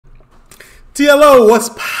TLO, what's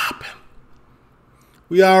poppin'?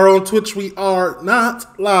 We are on Twitch. We are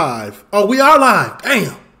not live. Oh, we are live.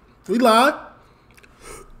 Damn. We live.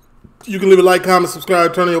 You can leave a like, comment,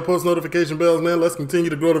 subscribe, turn on your post notification bells, man. Let's continue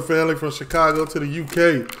to grow the family from Chicago to the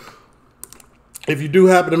UK. If you do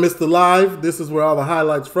happen to miss the live, this is where all the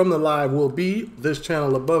highlights from the live will be. This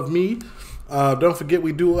channel above me. Don't forget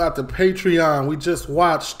we do out the Patreon. We just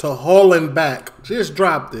watched To Hauling Back. Just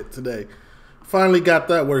dropped it today. Finally got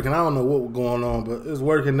that working. I don't know what was going on, but it's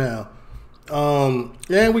working now.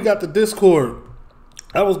 And we got the Discord.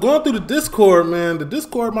 I was going through the Discord, man. The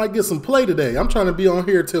Discord might get some play today. I'm trying to be on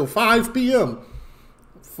here till 5 p.m.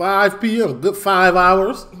 5 p.m. Good 5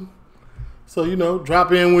 hours. So, you know,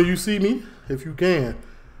 drop in when you see me, if you can.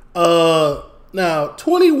 Now,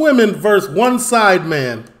 20 women versus one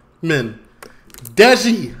Sidemen. Men.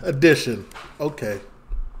 Deji edition. Okay.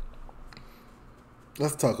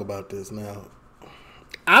 Let's talk about this now.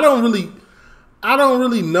 I don't really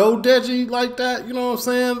know Deji like that, you know what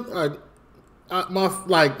I'm saying?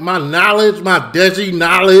 My knowledge, my Deji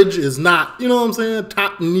knowledge is not, you know what I'm saying,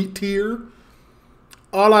 top tier.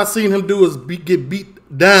 All I seen him do is get beat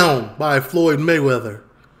down by Floyd Mayweather,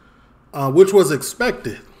 which was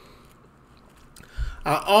expected.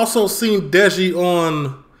 I also seen Deji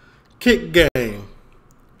on Kick Game,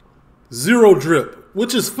 Zero Drip,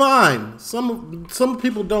 which is fine. Some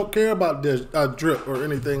people don't care about drip or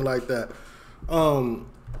anything like that.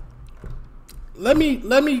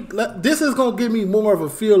 This is gonna give me more of a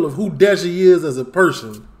feel of who Deji is as a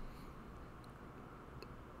person.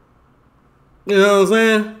 You know what I'm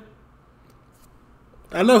saying?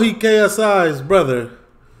 I know he KSI's brother,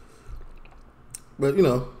 but you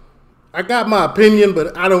know, I got my opinion,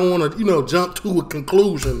 but I don't want to, you know, jump to a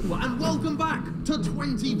conclusion. And welcome back to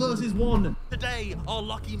 20 versus 1. Today, our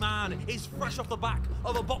lucky man is fresh off the back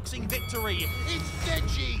of a boxing victory. It's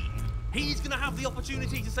Deji. He's going to have the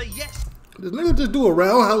opportunity to say yes. This nigga just do a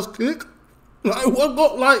roundhouse kick? Like, what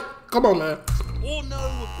go, like, come on, man. Or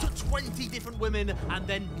no to 20 different women and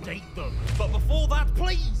then date them. But before that,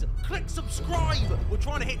 please click subscribe. We're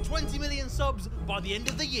trying to hit 20 million subs by the end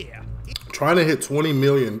of the year. Trying to hit 20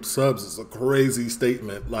 million subs is a crazy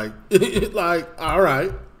statement. Like, like, all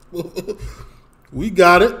right. We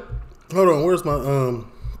got it. Hold on, where's my,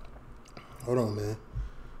 hold on, man.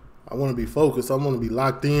 I want to be focused. I want to be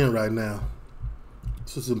locked in right now.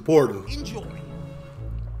 This is important. Enjoy.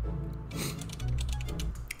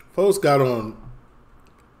 Folks got on.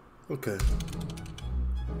 Okay.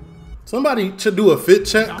 Somebody should do a fit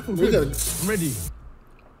check. I'm ready.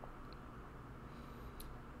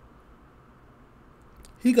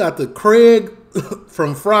 He got the Craig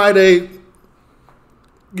from Friday,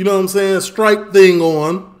 you know what I'm saying, stripe thing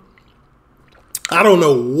on. I don't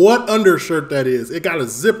know what undershirt that is. It got a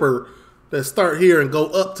zipper that start here and go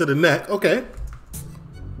up to the neck. Okay.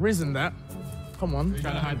 Risen that. Come on.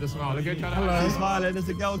 Trying to hide the smile. Hello. He's smiling. There's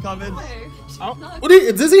a girl coming. Oh. What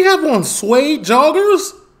does he have on suede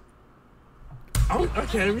joggers? Oh,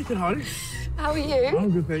 okay. We can hide. How are you?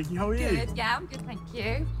 I'm good, thank you. How are you? Good. Yeah, I'm good, thank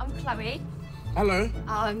you. I'm Chloe. Hello.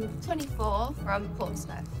 I'm 24 from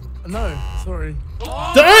Portsmouth. No, sorry.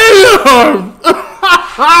 Damn!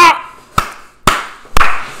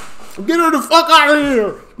 Get her the fuck out of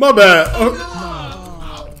here! My bad.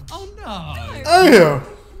 Oh no! Damn!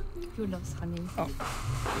 You're lost, honey. Oh.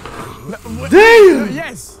 Damn!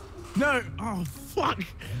 Yes. No. Oh fuck.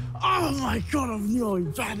 Oh my god, I'm really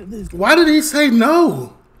bad at this. Why did he say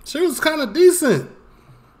no? She was kind of decent.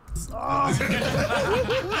 Oh.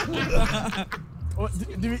 What,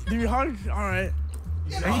 do we hug? All right.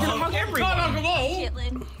 Are you gonna hug everyone?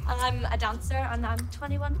 Caitlin, I'm a dancer and I'm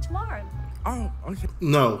 21 tomorrow. Oh, okay.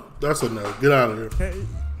 No, that's a no. Get out of here. Okay.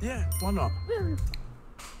 Yeah, why not?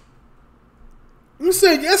 You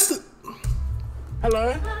said yes to...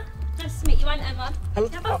 Hello. Nice to meet you. I'm Emma. Hello.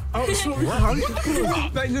 Oh, sure, we can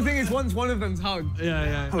hug. The thing is, once one of them's hugged.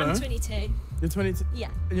 Yeah. Hello. I'm 22. You're 22? Yeah.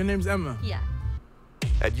 And your name's Emma? Yeah.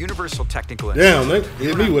 At Universal Technical Damn, they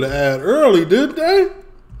hit me with an ad early, didn't they?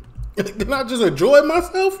 Can I just enjoy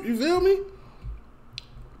myself? You feel me?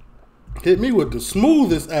 Hit me with the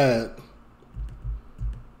smoothest ad.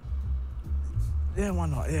 Yeah, why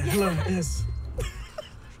not? Yeah. Hello. Yes.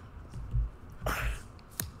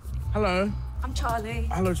 Hello. I'm Charlie.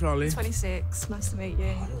 Hello, Charlie. 26. Nice to meet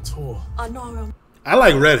you. Oh, you're tall. I know. I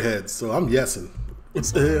like redheads, so I'm yesing.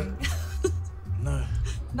 What's the hell? No.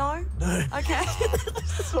 No? No. Okay.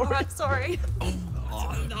 Alright, sorry. Oh,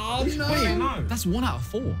 no. Wait, no. That's 1 out of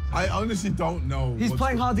 4. I honestly don't know. He's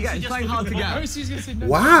playing hard to get. He's playing hard to get.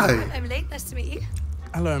 Why? Emily, nice to meet you.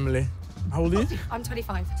 Hello, Emily. How old are you? I'm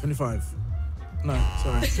 25. 25. No,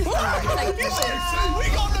 sorry. We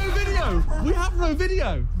got no video. We no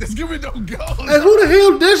video. There's gonna be no goals. Hey, who the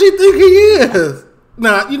hell does he think he is?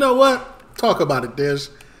 Nah, you know what? Talk about it, Deji.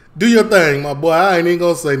 Do your thing, my boy. I ain't even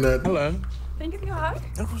gonna say nothing. Hello. Can I give you a hug?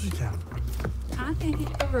 Of course you can. Can I give you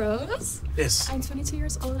a rose? Yes. I'm 22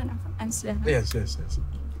 years old and I'm from Amsterdam. Yes.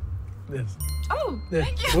 Oh, Yeah.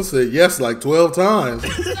 thank you. I said yes like 12 times.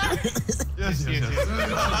 Yes.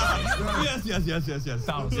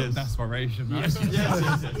 That was desperation, man. Yes.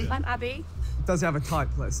 I'm Abby. Does he have a type?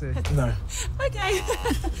 Let's see. No. Okay.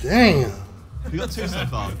 Damn. You got 2 so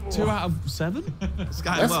far. 2 out of 7? It's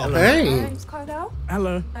going That's well. My pain. name's Cardell.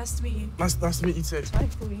 Hello. Nice to meet you. Nice to meet you too. Nice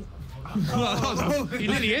to meet you. You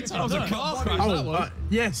nearly hit it. That was a car crash, that was.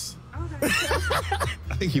 Yes.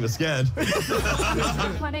 I think he was scared.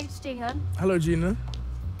 My name's Gina. Hello, Gina.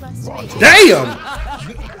 Nice to meet you. Damn.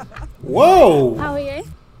 Whoa. How are you?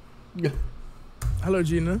 Hello,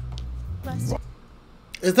 Gina. Nice to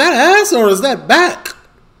Is that ass or is that back?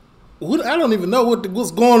 What, I don't even know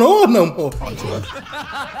what's going on no more.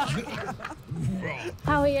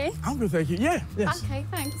 How are you? I'm good, thank you. Yeah. Yes. Okay,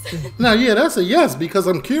 thanks. Now, yeah, that's a yes because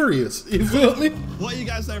I'm curious. You feel me? What are you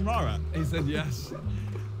guys saying raw at? He said yes.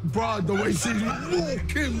 Bro, the way she's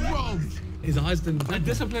walking, bro. His eyes didn't. A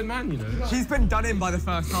disciplined man, you know. He's been done in by the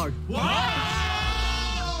first hug.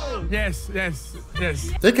 Yes.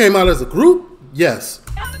 They came out as a group? Yes.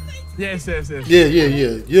 Yes. Yeah.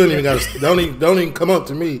 You don't even gotta don't even come up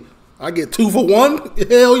to me. I get 2 for 1?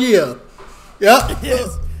 Hell yeah. Yep.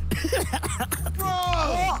 Yes.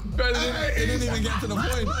 Bro, it didn't even get to the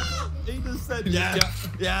point. He just said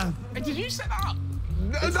yeah. Hey, did you set that up?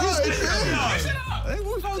 No,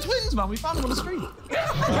 We found twins, man. We found them on the street.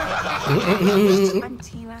 I'm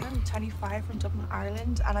Tina, I'm 25 from Dublin,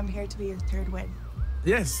 Ireland, and I'm here to be your 3rd win.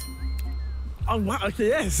 Yes. Oh, wow. Okay,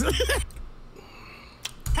 yes.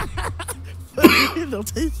 They'll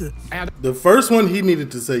take it. The first one he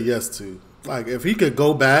needed to say yes to. Like, if he could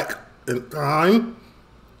go back in time,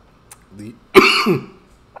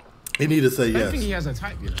 he needed to say I don't think he yes. has a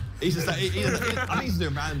type, you know. He's just like, I think he's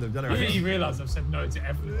doing random. I think he realised I've said no to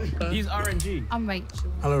everything. He's RNG. I'm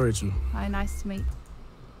Rachel. Hello, Rachel. Hi, nice to meet you.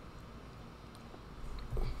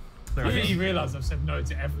 I think he realised I've said no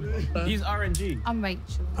to everything. He's RNG. I'm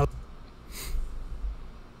Rachel.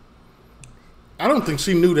 I don't think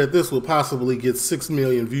she knew that this would possibly get 6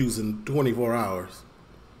 million views in 24 hours.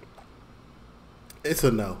 It's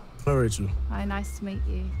a no. Hello, Rachel. Hi, nice to meet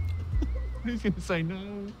you. Who's going to say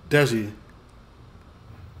no? Deji.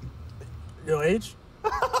 Your age?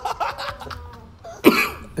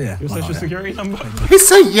 Yeah. Your social security number? He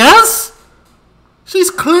said yes? She's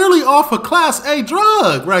clearly off a Class A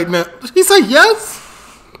drug right now. He said yes?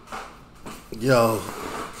 Yo.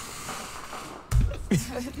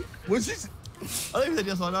 What's this? I don't even said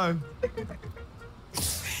yes or no.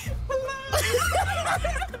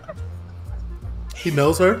 He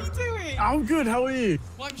knows her? I'm good. How are you?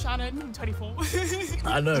 Well, I'm Shannon, I'm 24.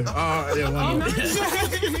 I know. Yeah, why not?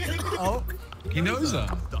 Oh. He knows her.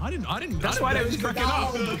 I didn't. That's why they was cracking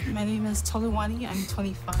up. My name is Toluwani, I'm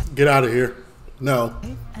 25, Get out of here. No.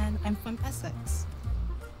 and I'm from Essex.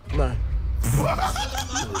 No.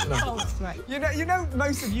 Oh, right. You know,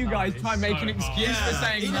 most of you guys try and make an excuse for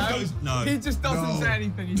saying He just goes, no. He just doesn't say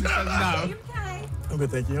anything. He just says no. Okay. I'm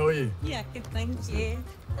good, thank you. How are you? Yeah, good, thank you.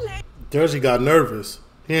 Hello. Deji got nervous.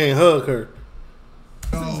 He ain't hug her.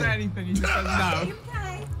 Doesn't say anything. He just says no.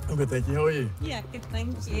 Okay. I'm good, thank you. How are you? Yeah, good,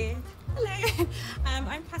 thank you. Hello.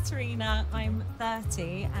 I'm Katerina, I'm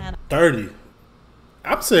 30, and 30.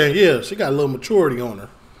 I'm saying, yeah, she got a little maturity on her.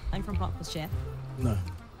 I'm from Hertfordshire. No.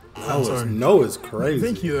 No is crazy.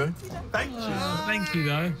 Thank you, though. Thank you. Thank you,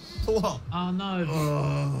 though. For what? Oh, no.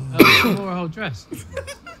 Wore a whole dress.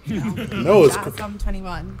 No is crazy. I'm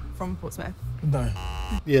 21, from Portsmouth. No.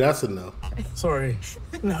 Yeah, that's a no. Sorry.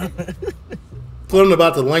 No. Something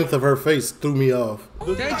about the length of her face threw me off.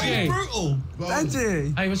 Deji. Brutal.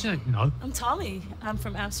 Deji. Hey, what's your name? No. I'm Tali, I'm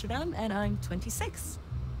from Amsterdam, and I'm 26.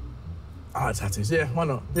 Ah, tattoos. Yeah, why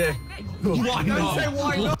not? Yeah. Why not? Say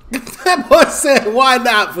why not? That boy said, why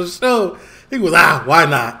not, for sure. He was, why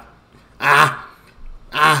not?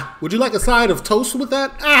 Would you like a side of toast with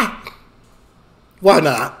that? Why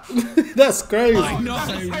not? That's crazy. No.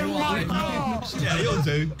 Why? Yeah, you'll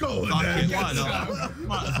do. Go on then. Why not?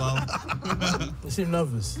 Might as well. You seem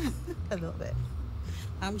nervous. A little bit.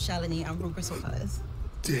 I'm Shalini, I'm from Crystal Palace.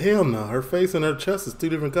 Hell no. Her face and her chest is 2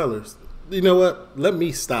 different colors. You know what? Let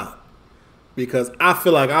me stop. Because I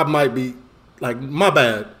feel like I might be, like, my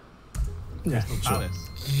bad. Yeah, sure.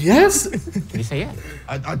 Yes? Can you say yeah?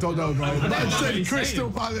 I don't know, bro. I said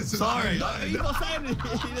Crystal Palace. Sorry. He's not saying it.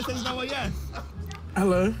 He just says no or yes.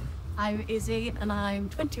 Hello. I'm Izzy, and I'm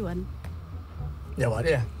 21. Yeah, what?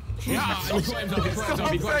 Yeah. Yeah, he quit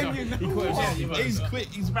himself. He's quit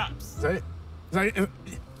his raps.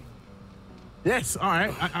 Yes, all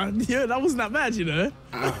right. Yeah, that wasn't that bad, you know.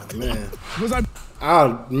 Oh man. Was I?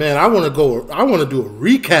 Oh man, I want to go. I want to do a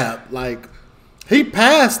recap. Like he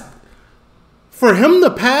passed. For him to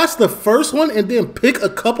pass the first one and then pick a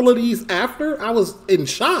couple of these after, I was in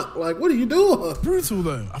shock. Like, what are you doing? Brutal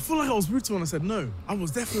though. I feel like I was brutal when I said no. I was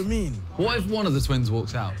definitely mean. What if one of the twins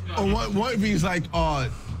walks out? Oh, what if he's like, I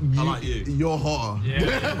like you. You're hotter. Yeah.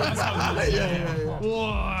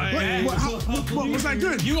 What was that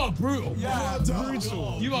good? You are brutal. Yeah,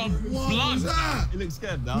 brutal. You are What blunt. was that? You look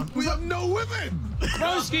scared now. We have no women.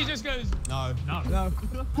 Broski just goes, No.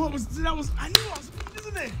 What was that? I knew I was mean,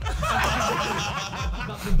 isn't it?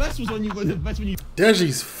 The best was when you were the best when you.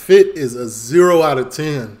 Deji's fit is a 0 out of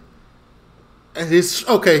 10. And his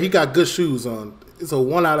he got good shoes on. It's a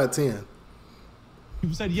 1 out of 10.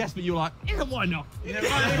 You said yes, but you were like, yeah, why not?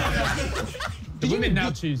 the women now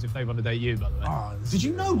choose if they want to date you, by the way. Did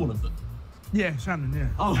you know one of them? Yeah, Shannon. Yeah.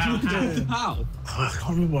 Oh, how? I can't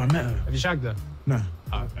remember where I met her. Have you shagged her? No.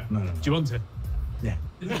 Oh, okay. No. Do you want to? Yeah.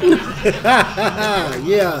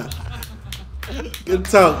 Yeah. Good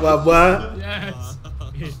talk, my boy. Yes.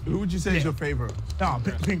 Who would you say is your favorite? Oh,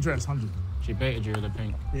 pink dress, 100. She baited you with a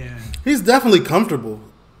pink. Yeah. He's definitely comfortable.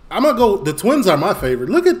 I'm gonna go. The twins are my favorite.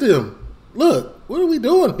 Look at them. Look, what are we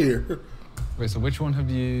doing here? Wait, so which one have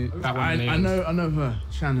you? That one. I know her,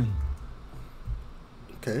 Shannon.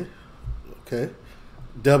 Okay.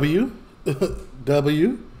 W.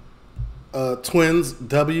 W. Twins.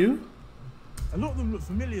 W. A lot of them look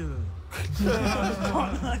familiar though.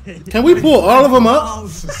 Can we pull all of them up?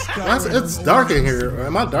 It's dark in here.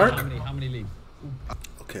 Am I dark? How many leave?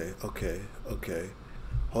 Okay.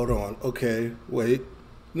 Hold on. Okay, wait.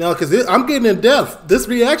 No, because I'm getting in depth. This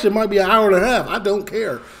reaction might be an hour and a half. I don't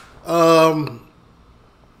care.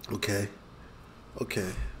 Okay.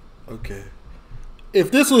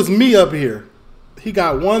 If this was me up here, he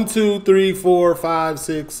got 1, 2, 3, 4, 5,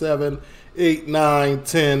 6, 7, 8, 9,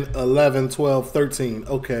 10, 11, 12, 13.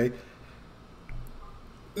 Okay.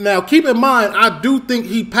 Now, keep in mind, I do think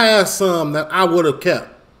he passed some that I would have kept.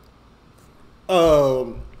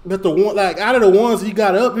 But the one, like out of the ones he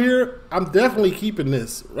got up here, I'm definitely keeping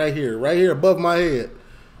this right here above my head.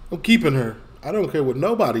 I'm keeping her. I don't care what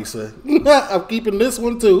nobody say. I'm keeping this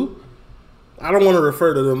one too. I don't want to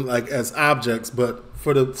refer to them like as objects, but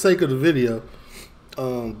for the sake of the video,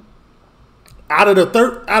 out of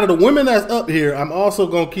the women that's up here, I'm also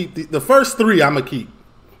gonna keep the first 3. I'm gonna keep.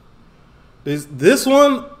 This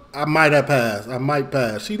one I might have passed. I might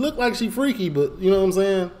pass. She looked like she freaky, but you know what I'm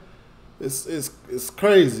saying. It's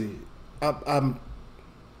crazy. I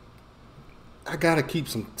gotta keep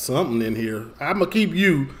something in here. I'm gonna keep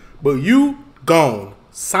you, but you gone.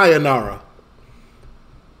 Sayonara.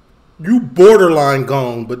 You borderline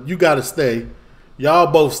gone, but you gotta stay. Y'all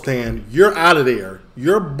both stand. You're out of there.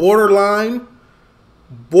 You're borderline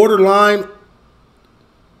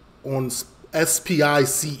on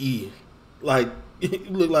SPICE. Like you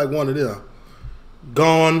look like one of them.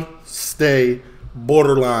 Gone, stay,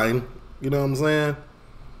 borderline. You know what I'm saying?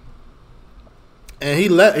 And he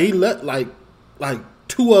let like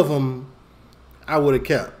 2 of them I would have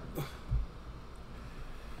kept.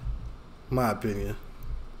 My opinion.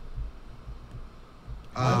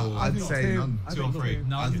 I'd say none. 2 or 3.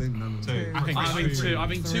 I think none. 2. I think 2. I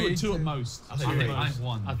think 2 or 2 at most. I think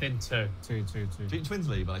 1. I think 2. 2. Do you twins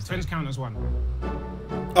leave? Twins count as 1.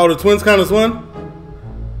 Oh, the twins count as 1?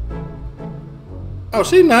 Oh,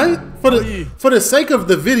 she nice. For the sake of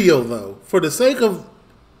the video, though, for the sake of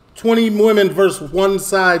 20 women versus 1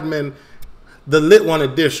 Sidemen, the lit one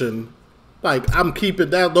edition, like I'm keeping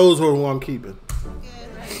that. Those are who I'm keeping.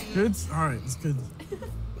 Good. All right, it's good.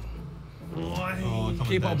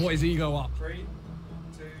 Keep our boy's ego up. 3,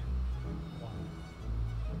 2,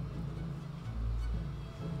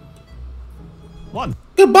 1.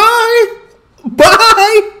 Goodbye.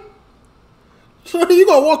 Bye. So you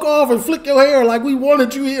gonna walk off and flick your hair like we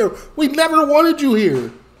wanted you here? We never wanted you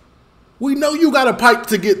here. We know you got a pipe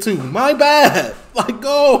to get to. My bad. Like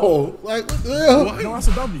go. Like what the hell? No, that's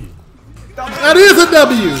a W. That is a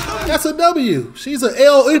W. That's a W. She's an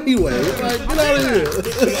L anyway. Like get out of here.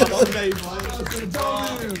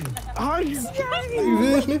 You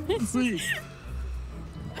feel me? Sweet.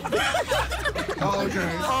 Oh, okay.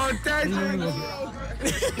 Oh,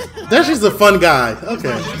 Deji's a fun guy.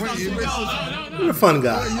 Okay. You're a fun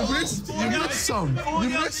guy. You missed some. You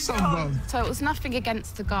missed some, bro. So it was nothing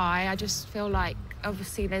against the guy. I just feel like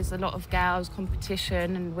obviously there's a lot of girls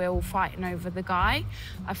competition and we're all fighting over the guy.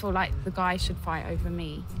 I feel like the guy should fight over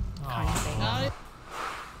me, kind of thing.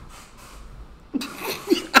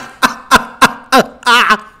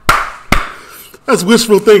 That's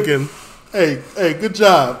wishful thinking. Hey, good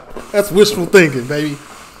job. That's wishful thinking, baby.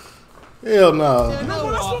 Hell no.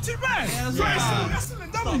 No, that's not too bad. That's still a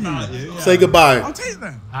W. Say goodbye. I'll take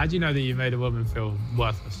that. How do you know that you made a woman feel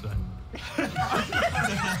worthless, though?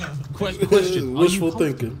 Question. Wishful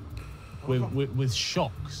thinking. With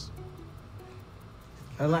shocks.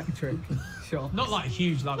 Electric shock. Not like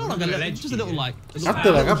huge, like, Not like a little, just a little like. I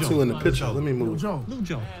feel like I'm two in the picture. Let me move. Joe. Little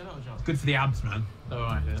job. It's good for the abs, man. All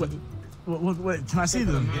right. Yeah. Wait, can I see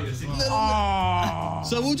them? Oh.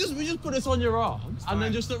 So we just put this on your arms, and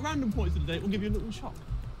then just at random points of the day, we'll give you a little shock.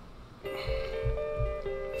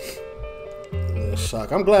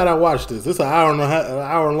 Shock. I'm glad I watched this. It's an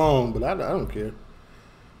hour long, but I don't care.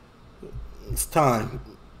 It's time.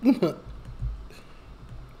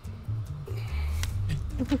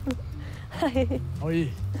 Hi. How are you?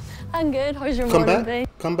 I'm good. How's your Come morning back. been?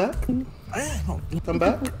 Come back. Come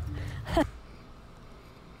back.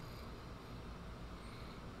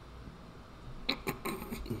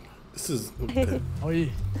 This is okay. How are you?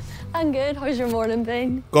 I'm good. How's your morning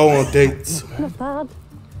been? Go on dates. Not bad.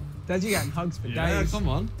 Deji getting hugs for Yeah, days. come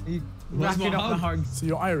on. Racking up the hugs. So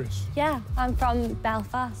you're Irish? Yeah, I'm from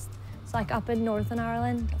Belfast. It's like up in Northern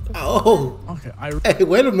Ireland. Oh. Okay, Irish. Hey,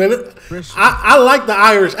 wait a minute. I like the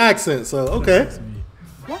Irish accent, so okay.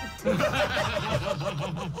 What?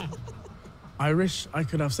 Irish, I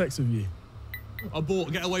could have sex with you.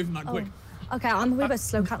 Abort, get away from that quick. Okay, I'm a wee bit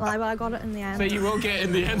slow, can't lie, but I got it in the end. So you will get it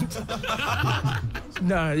in the end.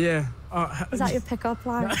 No, yeah. Is that your pickup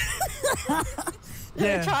line?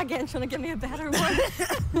 Yeah. Try again, trying to give me a better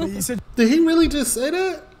one. You said. Did he really just say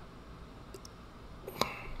that?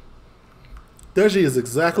 Deji is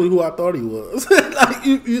exactly who I thought he was.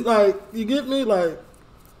 you get me? Like,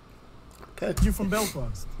 okay. You from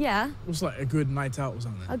Belfast? Yeah, What's like a good night out or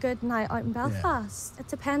something? a good night out in Belfast. It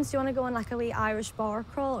depends. Do you want to go on like a wee Irish bar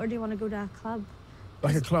crawl or do you want to go to a club?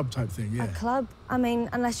 Like a club type thing, yeah. A club? I mean,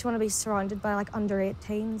 unless you want to be surrounded by like under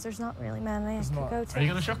 18s, there's not really many I could go to. Are you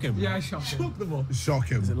going to shock him? Yeah, shock him. Shock them all. Shock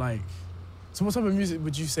him. Is it like? So what type of music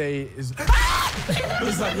would you say is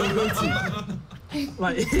like your go-to?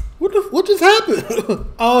 Like. What just happened?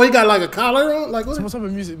 Oh, he got like a collar on? Like what? So what type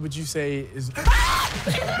of music would you say is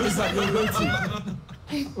like your go-to?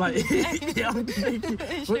 Like, yeah, yeah.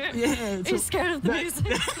 Are you scared of the music?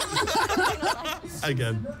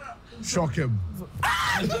 Again. Shock him.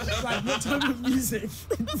 Like, what type of music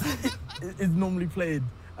is normally played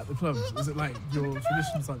at the clubs? Is it like your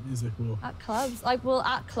traditional type music or? At clubs? Like, well,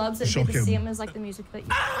 at clubs it'd Shock be the him. same as like the music that you...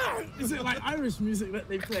 Is it like Irish music that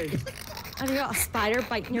they play? Have you got a spider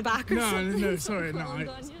biting your back or something? No, sorry, no.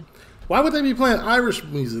 Why would they be playing Irish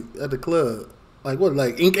music at the club? Like what?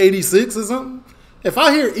 Like Ink 86 or something? If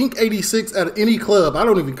I hear Ink 86 at any club, I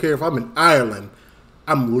don't even care if I'm in Ireland.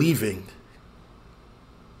 I'm leaving.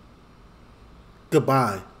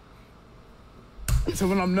 Goodbye. So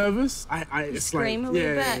when I'm nervous, I scream a wee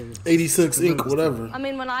bit. 86 Ink, whatever. I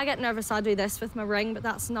mean, when I get nervous, I do this with my ring, but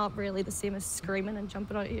that's not really the same as screaming and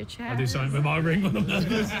jumping out of your chair. I do something with my ring when I'm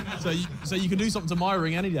nervous. So you can do something to my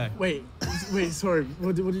ring any day. Wait, sorry.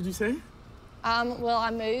 What did you say? Well,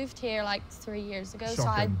 I moved here like 3 years ago, so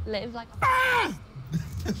I live like...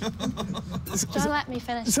 Don't let me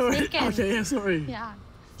finish Sorry. speaking. Okay, yeah, sorry. Yeah.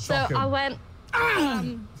 Shock So him. I went...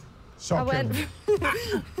 Shock him.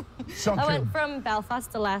 Shock I went him. from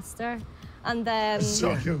Belfast to Leicester, and then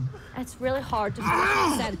Shock him. it's really hard to finish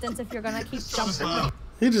a sentence if you're gonna keep jumping.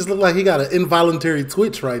 He just looked like he got an involuntary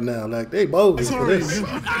twitch right now. Like, they bogus for this.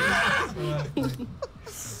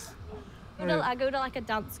 I go to like a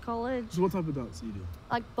dance college, So what type of dance do you do?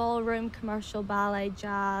 like ballroom, commercial, ballet,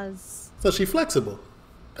 jazz. So she flexible.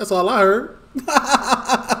 That's all I heard.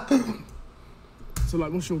 So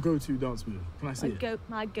like, what's your go-to dance move? Can I see it?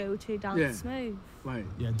 My go-to dance move. Like,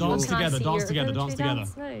 Yeah, dance Can I together, see dance your together, go-to dance together.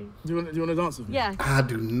 dance move? do you want to dance with me? Yeah. I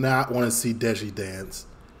do not want to see Deji dance.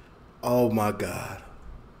 Oh my God.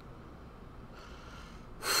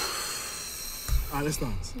 Alright, let's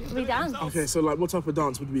dance. We dance. Okay, so like, what type of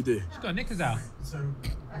dance would we do? She's got knickers out.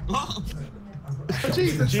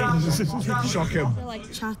 Shock him. So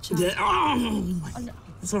like cha-cha. Yeah. Oh,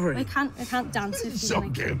 sorry. I can't dance if you Shock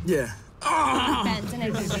like him. Yeah. bending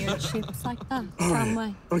into weird shapes like that. Some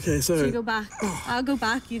way. Okay, So you so. go back. I'll go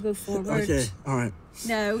back. You go forward. Okay, all right.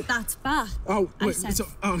 No, that's back. Oh, I wait. said- So,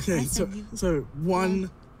 okay, I so said you- 1,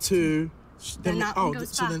 2. Then that one goes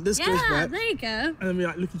so back. then this yeah, goes back, there you go. and then we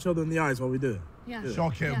like look each other in the eyes while we do it. Yeah.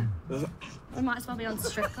 Shock him. We might as well be on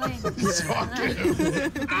Strictly. Shock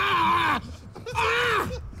him.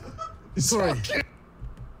 Sorry.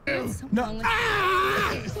 There's something wrong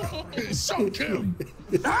with Shock him.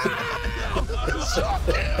 Shock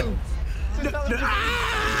him.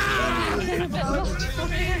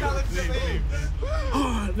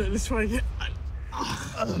 Oh, let's try again.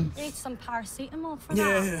 Need some paracetamol for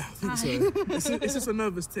Yeah, that. I think so. It's just a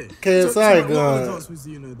nervous tick. Okay, sorry, what other God. dance moves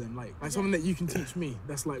do you know then? Like something that you can teach me.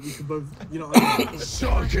 That's like we could both, you know what I mean?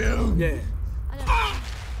 Shock him. Yeah. I don't know.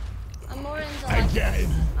 I'm more into like,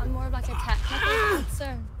 I'm more of like a technical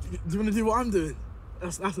dancer. Do you want to do what I'm doing?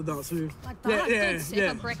 That's a dance move. Like that? Yeah, Don't yeah.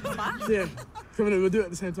 take a brick back. Yeah. Come on, we'll do it at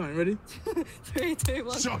the same time. Ready? 3, 2,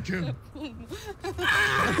 1. Shock him.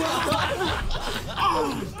 I'm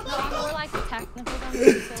more like a technical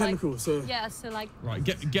dancer. So Technical, so. Yeah, so like. Right,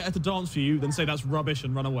 get her to dance for you, then say that's rubbish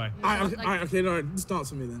and run away. Alright, okay, no, just dance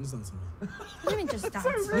for me then. Just dance for me. What do you mean just dance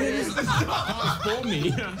for you? For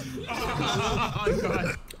me.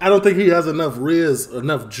 I don't think he has enough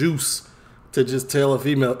enough juice to just tell a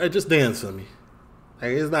female, hey, just dance for me.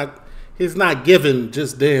 Like, it's not given,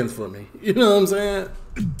 just dance for me. You know what I'm saying?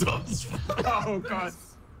 Oh, God.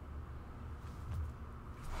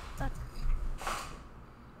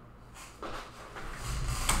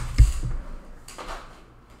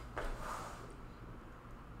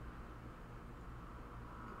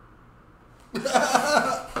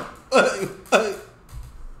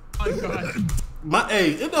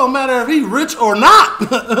 Hey, it don't matter if he rich or not.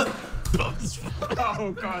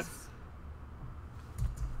 Oh, God.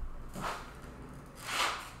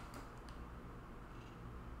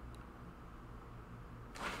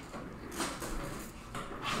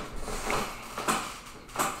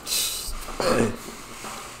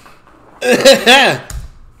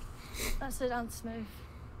 That's a dance move.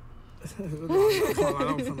 That was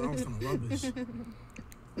kind of rubbish.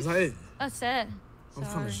 Is that it? That's it. That was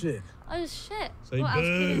kind of shit. Oh shit. Say What else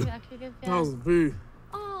boo. I could give you? That was boo.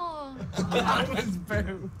 Oh.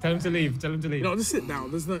 Tell him to leave. Tell him to leave. No, just sit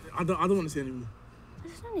down. There's no. I don't want to see anymore.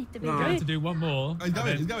 There's no need to be No. You have rude. to do one more. He's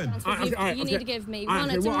going. He's going. You need to give me one.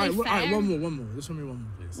 Okay, It's only fair. one more. Just show me one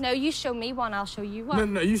more, please. No, you show me one, I'll show you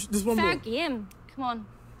one. No, just one Fair more. game. Come on.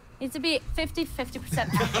 Needs to be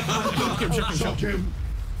 50%. Shock him.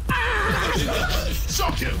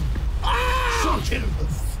 Shock him. Shock him.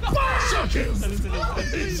 Shock him.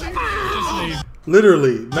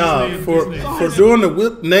 Literally, nah. For doing the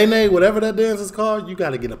whip, nay, whatever that dance is called, you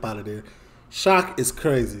got to get up out of there. Shock is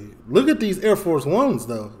crazy. Look at these Air Force Ones,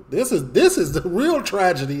 though. This is the real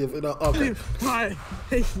tragedy of it. Okay,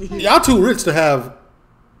 y'all too rich to have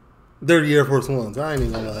dirty Air Force Ones. I ain't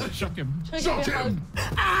even gonna lie. Shock him. Shock him.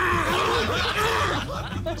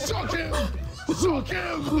 Shock him. Shock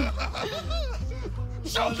him.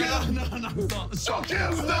 Shock him. No, stop. Shock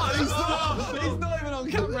him. Stop. He's not even on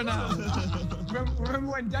camera now.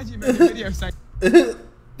 Remember when Deji made a video saying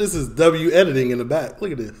This is W editing in the back.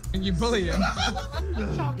 Look at this. you bully him?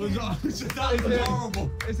 That was horrible.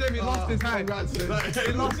 It's him, he lost his hand.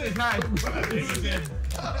 He lost his hand.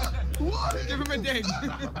 What? Give him a ding.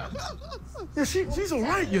 Yeah, she's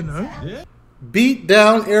alright, you know. Yeah. Beat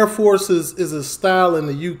down Air Forces is a style in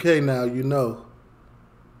the UK now, you know.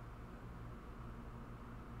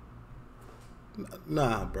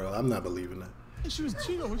 Nah, bro, I'm not believing that. She was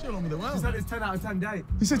along with it well. She said it's 10 out of 10 date.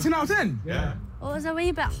 You said 10 out of 10? Yeah. Well, it was a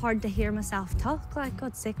wee bit hard to hear myself talk, like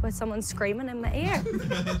God's sake, with someone screaming in my ear.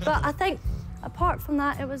 But I think, apart from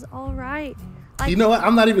that, it was all right. Like, You know what?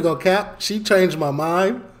 I'm not even gonna cap. She changed my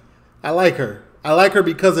mind. I like her. I like her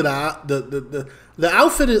because of the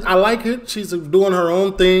outfit. I like it. She's doing her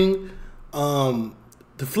own thing.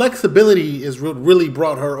 The flexibility is really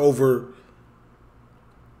brought her over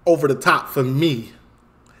the top for me,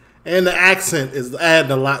 and the accent is adding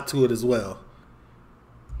a lot to it as well.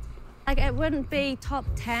 Like, it wouldn't be top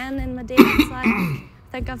 10 in my dates. Like, I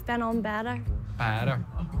think I've been on better.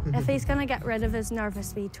 If he's gonna get rid of his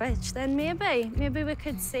nervous wee twitch, then maybe we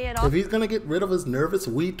could see it If off. he's gonna get rid of his nervous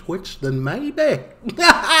wee twitch, then maybe.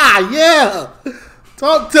 Yeah,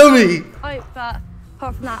 talk to me. Out, but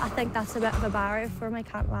apart from that, I think that's a bit of a barrier for me.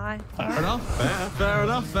 Can't lie. Fair enough. Fair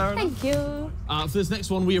enough. Thank you. For this next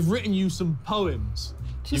one, we have written you some poems.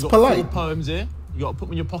 She's You've got polite. 4 poems here. You got to put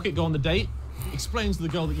them in your pocket, go on the date. Explain to the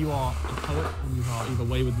girl that you are a poet and you are either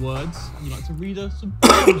way with words and you like to read her some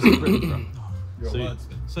poems you've written for her.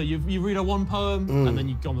 So you read her one poem and then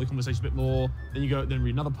you go on with the conversation a bit more. Then you go then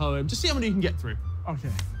read another poem. Just see how many you can get through.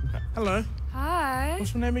 Okay. Hello. Hi.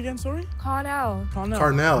 What's your name again, sorry? Carnell.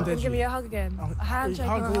 Carnell. Deji. Give me a hug again. A handshake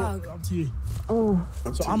or a hug. Up to you. Oh.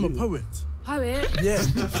 So I'm a poet. Poet? Yeah.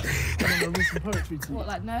 I'm gonna read some poetry to you. What,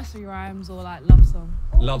 like nursery rhymes or like love song?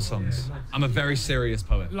 Love songs. I'm a very serious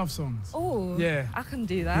poet. Love songs. Oh. Yeah. I can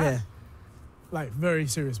do that. Yeah. Like, very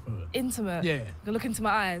serious poet. Intimate. Yeah. You look into my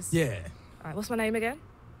eyes. Yeah. Alright, what's my name again?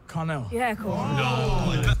 Carnell. Yeah, cool.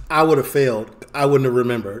 I would have failed. I wouldn't have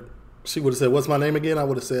remembered. she would have said, "What's my name again?" I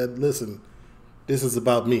would have said, "Listen, this is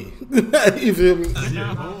about me." You feel me?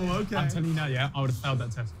 Yeah. Oh, okay. I'm telling you now, yeah, I would have failed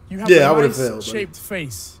that test. You have Yeah, I a would have failed, nice buddy. shaped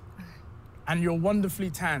face, and you're wonderfully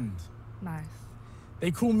tanned. Nice.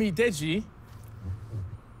 They call me Deji.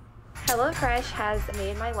 HelloFresh has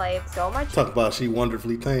made my life so much. Talk about she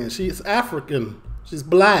wonderfully tanned. She's African. She's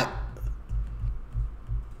black.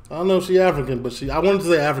 I don't know if she's African, but I wanted to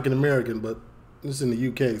say African American, but it's in the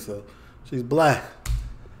UK, so she's black.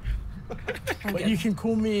 But you can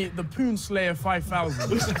call me the Poon Slayer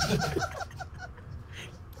 5000.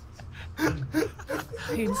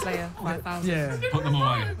 Poon Slayer 5000. Yeah. Put them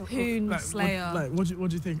away. Poon Slayer. What do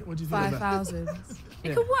you think? What do you think? 5000.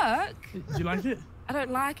 Yeah. It can work. Do you like it? I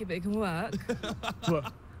don't like it, but it can work.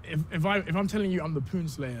 But if I'm telling you I'm the Poon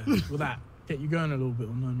Slayer, will that get you going a little bit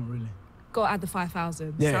or no, not really? Got to add the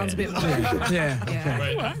 5000. Yeah. Sounds a bit more. Yeah.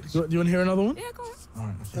 Okay. Do you want to hear another one? Yeah, go on. All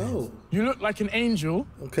right. Okay. Oh. You look like an angel.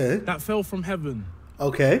 Okay. That fell from heaven.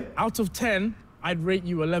 Okay. Out of 10, I'd rate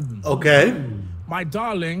you 11. Okay. My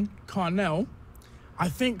darling, Carnell, I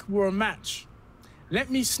think we're a match. Let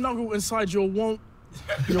me snuggle inside your warm,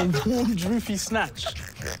 droopy snatch.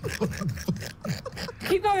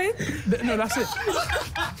 Keep going. No, that's it.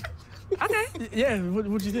 Okay. Yeah, what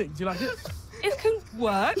do you think? Do you like it? It can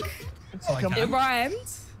work. It rhymed.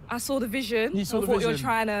 I saw the vision You saw of the what vision. you're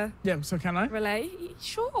trying to Yeah, so can I? relay.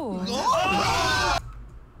 Sure.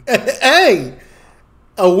 Hey,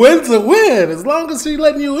 a win's a win as long as she's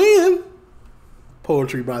letting you in.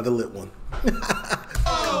 Poetry by the lit one.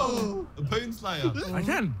 Oh, the Poon Slayer. I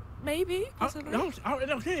can. Maybe. Possibly.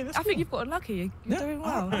 Okay, I think you've got lucky. You're doing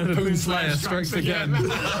well. The Poon Slayer strikes again.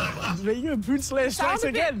 There you go, Poon Slayer strikes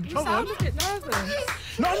again. You Come on. sound a bit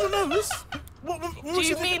nervous. No, I'm not nervous. What Do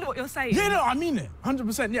you mean what you're saying? Yeah, no, I mean it.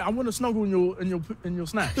 100%. Yeah, I want to snuggle in your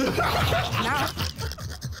snack. Now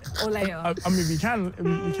or later? I mean, we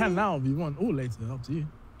can now if you want, or later. Up to you.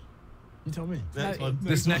 You tell me. Next one.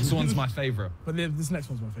 This next one's my favourite. But this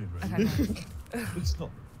next one's my favorite. Okay. It's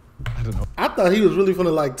not. I don't know. I thought he was really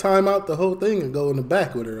gonna like time out the whole thing and go in the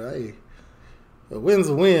back with her. Hey, a win's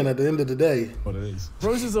a win at the end of the day. What it is.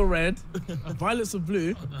 Roses are red, violets are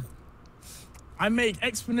blue. I make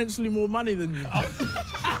exponentially more money than you.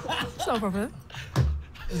 It's not a problem.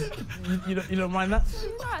 You don't mind that?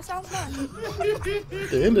 No, it sounds nice. At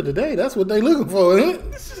the end of the day, that's what they looking for, isn't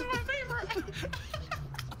it? This is my favourite.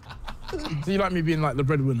 So you like me being like the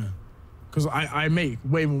breadwinner? Because I make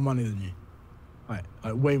way more money than you. Like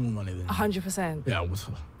way more money than you. 100%. Yeah,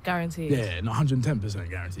 Guaranteed. yeah, no, 110%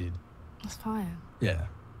 guaranteed. That's fine. Yeah.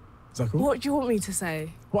 Is that cool? What do you want me to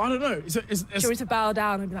say? Well, I don't know. Do you want me to bow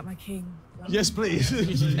down and be like my king? Yes, please.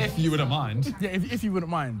 If you wouldn't mind. Yeah, if you wouldn't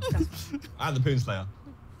mind. And the Poon Slayer.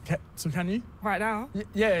 So can you? Right now?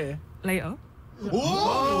 Yeah. Later?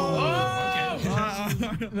 Whoa!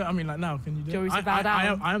 No, I mean like now, can you do you it? want me to bow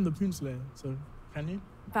down? I am the Poon Slayer, so can you?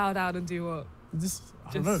 Bow down and do what?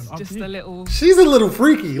 I don't know. Up Just to you. a little... She's a little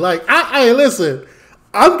freaky. Like, hey, listen,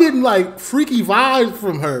 I'm getting like freaky vibes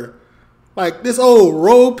from her. Like this old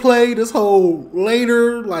role play, this whole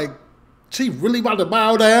later, like she really about to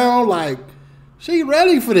bow down. Like she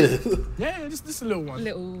ready for this. Yeah, just a little one.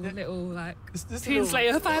 Little like this Poon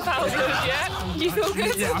Slayer 5000. Yeah, you feel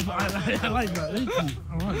good? Yeah, I like that. Thank you.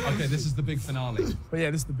 All right. Okay, this is the big finale. But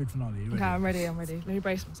yeah, this is the big finale. You ready? Okay, I'm ready. Let me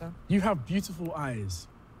brace myself. You have beautiful eyes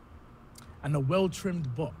and a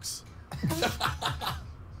well-trimmed box.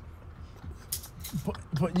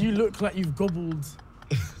 but you look like you've gobbled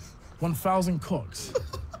 1,000 cocks.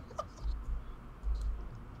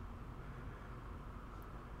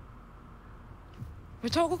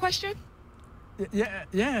 Rhetorical question?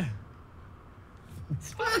 Yeah.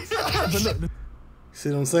 But look, See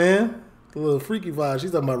what I'm saying? The little freaky vibe.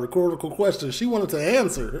 She's talking about rhetorical questions. She wanted to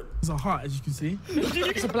answer. it's a heart, as you can see.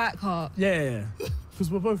 It's a black heart. Yeah. Because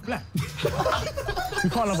we're both black. We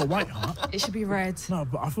can't have a white heart. It should be red. No,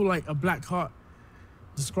 but I feel like a black heart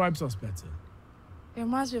describes us better. It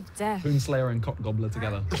reminds me of death. Poon Slayer and Cock Gobbler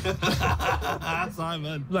together.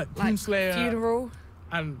 Simon. Like Poon Slayer Funeral.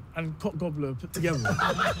 and Cock Gobbler put together.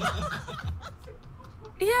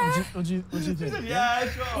 Yeah. What do you think? Yeah,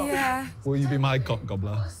 sure. Yeah. Will you be my Cock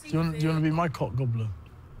Gobbler? Do you want to be my Cock Gobbler?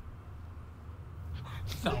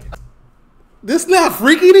 This not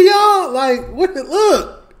freaky to y'all? Like, what?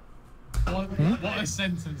 Look. What a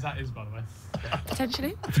sentence that is, by the way.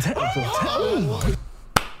 Potentially.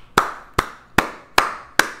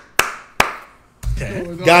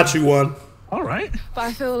 Okay. Got you one. All right. But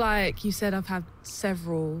I feel like you said I've had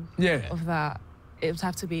several of that. It would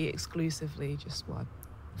have to be exclusively just one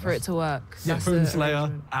for it to work. Yeah, That's Poon the Slayer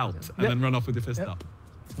arrangement. out and then run off with your fist up.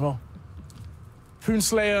 Well, Poon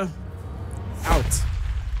Slayer out.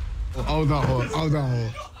 Hold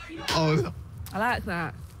on. I like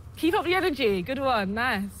that. Keep up the energy. Good one.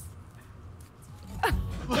 Nice.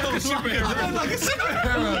 Like a superhero.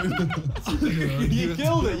 You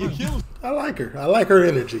killed it. I like her. I like her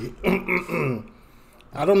energy.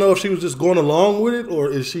 I don't know if she was just going along with it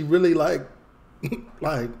or is she really like,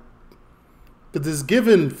 because it's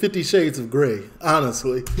given 50 Shades of Grey,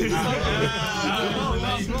 honestly. If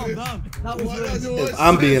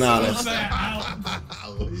I'm being honest.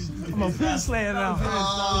 I'm a full slayer now.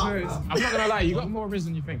 I'm not gonna lie, you got more Riz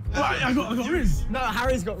than you think. I got Riz. No,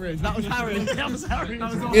 Harry's got Riz. That was Harry. That was Harry.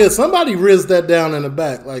 Yeah, somebody rizzed that down in the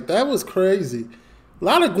back. Like, that was crazy. A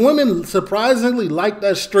lot of women surprisingly like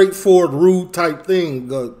that straightforward, rude type thing.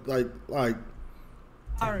 Like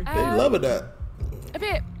they love it that. A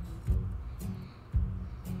bit.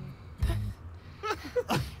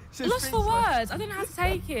 Lost for words. I didn't know how to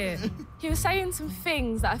take it. He was saying some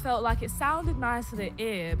things that I felt like it sounded nice to the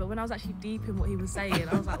ear, but when I was actually deep in what he was saying,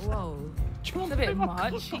 I was like, whoa, it's a bit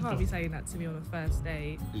much. You can't be saying that to me on a first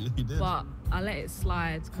date. He did. But I let it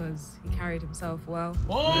slide because he carried himself well.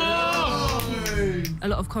 A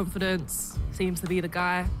lot of confidence. Seems to be the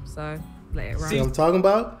guy, so let it run. See what I'm talking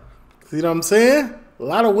about? See what I'm saying? A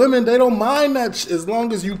lot of women, they don't mind that as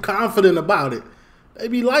long as you confident about it. They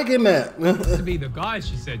be liking that. To be the guy,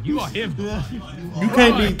 she said. You are him. You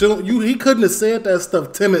can't be doing. He couldn't have said that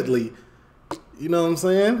stuff timidly. You know what I'm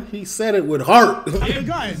saying? He said it with heart. Hey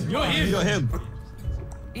guys, you're him.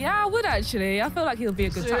 Yeah, I would actually. I feel like he'll be a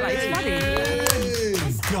good time. Like, it's funny.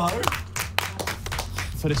 Let's go.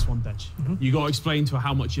 For this one, Dej, you got to explain to her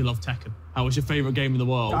how much you love Tekken. How was your favorite game in the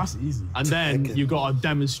world? That's easy. And then you got to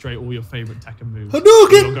demonstrate all your favorite Tekken moves.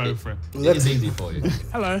 Hadouken! Go for it. It's easy for you.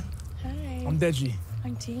 Hello. Hi. I'm Deji.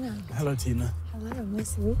 I'm Tina. Hello, Tina. Hello,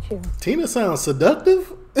 nice to meet you. Tina sounds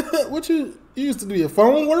seductive. What you used to be a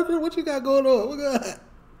phone worker? What you got going on? What got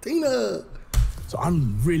Tina? So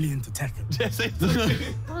I'm really into Tekken.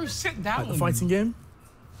 Bro, sit down. Like the fighting game.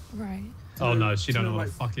 Right. Oh no, she don't know what like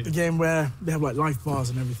fuck it. The game where they have like life bars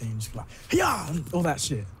and everything, and just like, yeah, and all that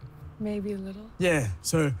shit. Maybe a little. Yeah.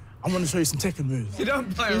 So I want to show you some Tekken moves. You don't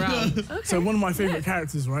play around. Okay. So one of my favorite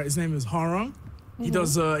characters, right? His name is Harang. He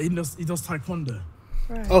does taekwondo.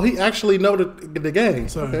 Right. Oh, he actually know the game.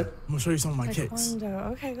 So Okay. I'm gonna show you some of my kicks.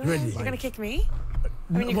 Taekwondo. Okay, go Ready? ahead. You're gonna kick me?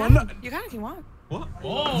 I mean, you Well, can. no. You can if you want. What?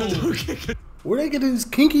 Oh. Where they get these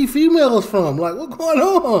kinky females from? Like, what's going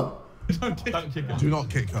on? Don't kick her. Do not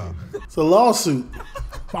kick her. It's a lawsuit.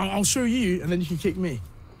 But I'll show you, and then you can kick me.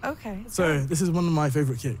 Okay. So this is one of my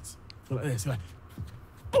favorite kicks. So like this, like.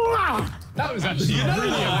 That was actually really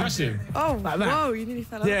impressive. Oh, Like that. whoa! You nearly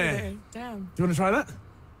fell over Yeah. there. Damn. Do you want to try that?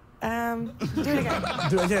 Do it again.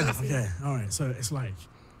 Do it again. Okay. All right. So it's like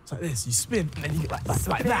this. You spin, and then you get like that.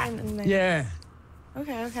 Spin and then- Yeah.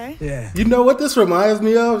 Okay. Okay. Yeah. You know what this reminds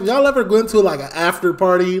me of? Y'all ever go into like an after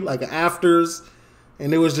party, like an afters,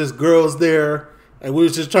 and there was just girls there, and we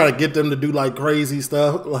was just trying to get them to do like crazy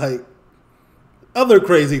stuff, like other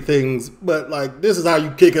crazy things, but like this is how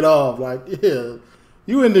you kick it off. Like, yeah,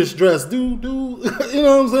 you in this dress, do, you know what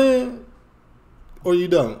I'm saying? Or you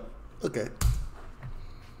don't. Okay.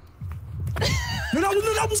 No,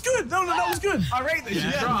 that was good. No, that was good. I rate this.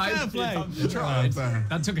 You tried. Fair play. You tried.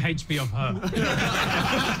 That took HP off her.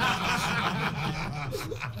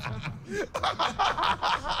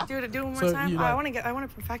 Do it one more So time. you I like- want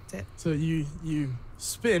to perfect it. So you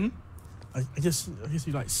spin. I guess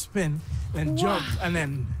you like spin, then jump, and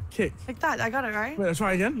then kick. Like that. I got it right. Wait, I'll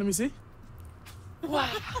try again. Let me see. Wow.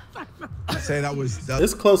 Say that was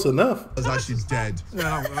It's close enough. actually dead.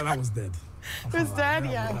 No, that was dead. It was dead.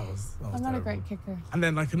 Yeah. That was I'm not a terrible. great kicker. And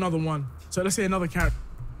then like another one. So let's say another character.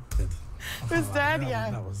 It was dead.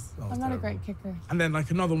 Yeah. That was I'm not a terrible. great kicker. And then like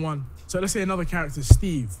another one. So let's say another character,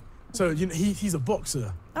 Steve. So you know he's a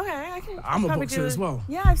boxer. Okay, I can. I'm a probably boxer do as it. well.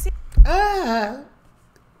 Yeah, I've seen.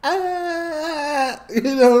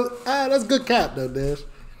 You know, that's good cap though, Dash.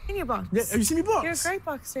 In your box. Yeah, have you seen me box? You're a great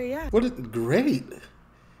boxer. Yeah. What is great?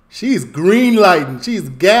 She's green lighting. She's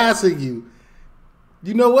gassing you.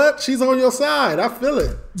 You know what? She's on your side. I feel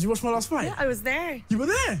it. Did you watch my last fight? Yeah, I was there. You were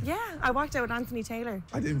there? Yeah, I walked out with Anthony Taylor.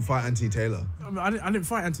 I didn't fight Auntie Taylor. I didn't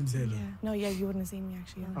fight Anthony Taylor. Yeah. No, yeah, you wouldn't have seen me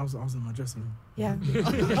actually. I was in my dressing room. Yeah.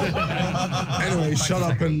 Anyway, shut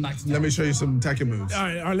up and let me show you some Tekken moves. All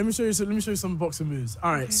right. Let me show you some boxing moves.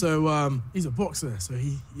 All right. So he's a boxer. So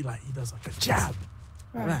he does like a jab.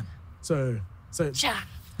 Like that. So Jab.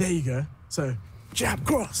 there you go. So jab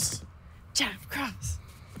cross, Jab cross.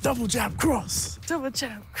 double jab cross, Double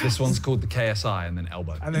jab cross. This one's called the KSI and then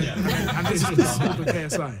elbow. and then and this is called the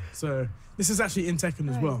KSI. So this is actually in Tekken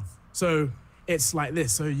as well. So it's like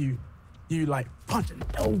this. So you like punch an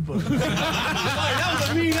elbow. That was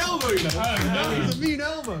a mean elbow. It's a mean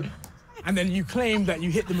elbow. And then you claim that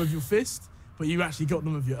you hit them with your fist, but you actually got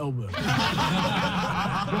them with your elbow.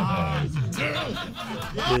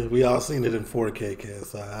 Yeah, we all seen it in 4K,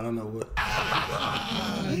 KSI. I don't know what.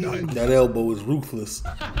 That elbow is ruthless.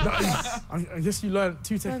 I guess you learned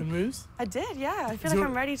 2 Tekken moves. I did, yeah. I feel like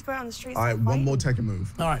I'm ready to go out on the streets. All right, one more Tekken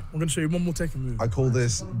move. All right, we're going to show you one more Tekken move. I call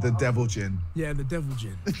this the Devil Jin. Yeah, the Devil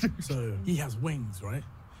Jin. So he has wings, right?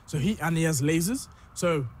 So he has lasers.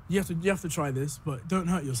 So you have to try this, but don't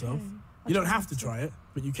hurt yourself. Okay. You don't have to try it,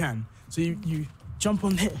 but you can. So you jump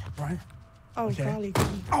on here, right? Oh, okay. golly.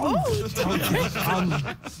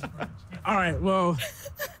 All right, well,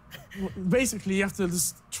 basically you have to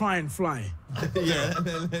just try and fly. Yeah,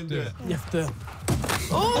 and then do it. You have to...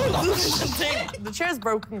 Oh, the chair's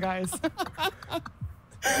broken, guys.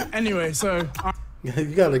 Anyway, so...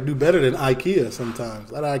 You gotta do better than IKEA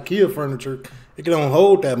sometimes. That IKEA furniture, it can don't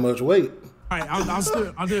hold that much weight. All right,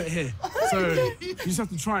 I'll do it here. So you just have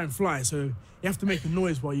to try and fly. So you have to make a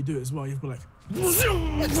noise while you do it as well. You have to go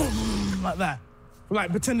like that.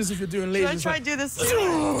 Like pretend as if you're doing lasers. Should I try to do this?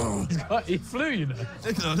 He flew, you know.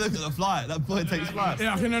 Look at the flight. That boy takes flight.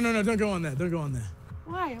 Yeah, okay, no, don't go on there. Don't go on there.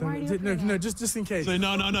 Why? No, just in case. So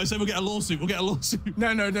no. So we'll get a lawsuit.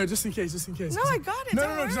 No, just in case. No, I got it.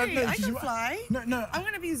 Don't worry. I can fly. No. I'm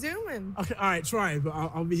gonna be zooming. Okay, all right, try, but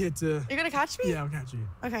I'll be here to... You're gonna catch me? Yeah, I'll catch you.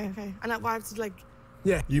 Okay. And I have to like...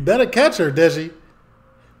 Yeah. You better catch her, Deji.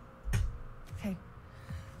 Okay.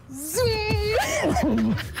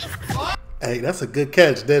 Zoom! Hey, that's a good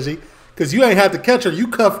catch, Deji. Because you ain't have to catch her. You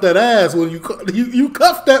cuffed that ass when you cuffed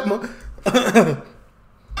that...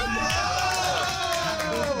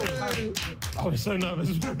 I was so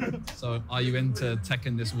nervous. So, are you into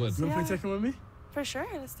Tekken this wood? You want to play Tekken with me? For sure,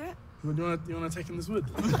 let's do it. You want to Tekken this wood?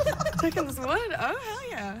 Taking this wood? Oh, hell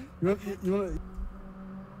yeah. You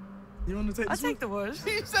want to take I'll this take the wood.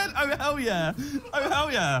 He said, oh, hell yeah. Oh,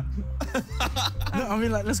 hell yeah. No, I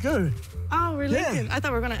mean, like, let's go. Oh, we're linking. I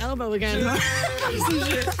thought we were going to elbow again.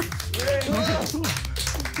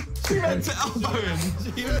 She meant to elbow him.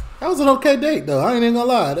 That was an okay date, though. I ain't even gonna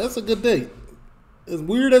lie. That's a good date. As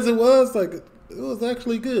weird as it was, like, it was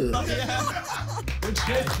actually good. Oh, yeah. Good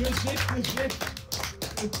shit.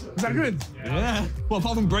 Is that good? Yeah. Well,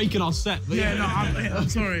 apart from breaking our set. Yeah, no, I'm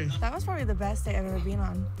sorry. That was probably the best date I've ever been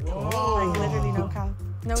on. Like, literally no cap.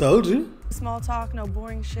 No Told you. Small talk, no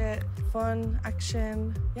boring shit. Fun,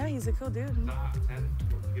 action. Yeah, he's a cool dude.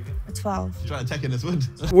 A 12. Try to take in this wood.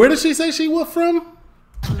 Where did she say she was from?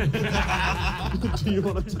 Do you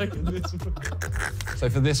want to take this? So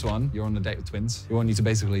for this one, you're on a date with twins. We want you to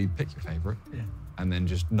basically pick your favourite, and then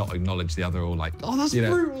just not acknowledge the other, or like, oh, that's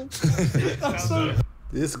brutal. That's so.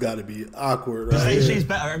 This got to be awkward, right? Just say here. she's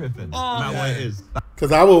better at everything, no matter what it is.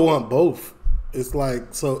 Because I would want both. It's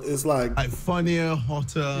like funnier,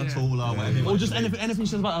 hotter, taller, whatever. Or just anything she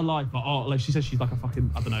says about her life. But like she says she's like a fucking,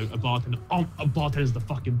 I don't know, a bartender. Oh, a bartender's the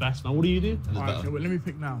fucking best, man. What do you do? All right, okay, well, let me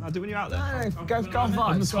pick now. I'll do when you're out there. Go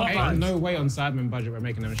vibes. Hey, no way on Sidemen budget we're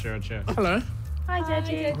making them share a chair. Hello. Hi,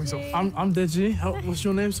 Deji. I'm Deji. What's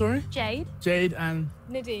your name, sorry? Jade. Jade and...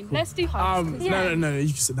 Nadine. Let's do host. No, you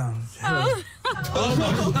can sit down. Hello.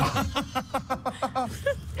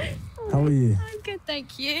 How are you? I'm good,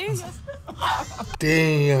 thank you.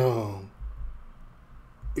 damn.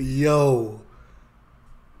 Yo,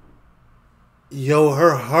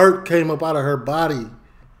 her heart came up out of her body.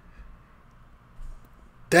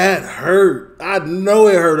 That hurt. I know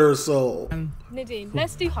it hurt her soul. Nadine,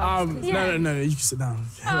 let's do host. No, you can sit down.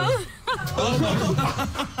 How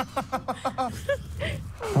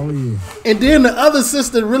are you? And then the other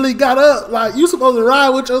sister really got up. Like, you supposed to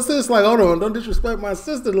ride with your sister. Like, hold on, don't disrespect my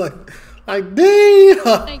sister. Like damn.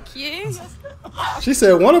 Thank you. She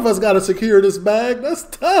said, one of us got to secure this bag. That's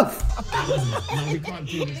tough. No, we can't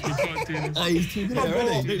do this. Oh, he's too good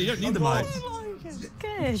already. You don't need the mic.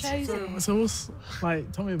 Good. So what's,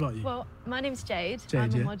 like, tell me about you. Well, my name's Jade.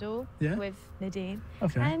 Jade, I'm a model Yeah? with Nadine.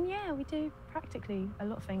 Okay. And yeah, we do practically a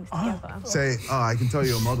lot of things together. Say, I can tell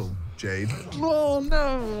you're a model, Jade. Oh,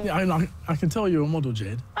 no. Yeah, I can tell you're a model,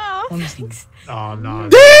 Jade. Oh, honestly. thanks. Oh, no.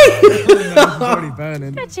 It's already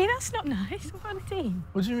burning. Deji, that's not nice. What about Nadine?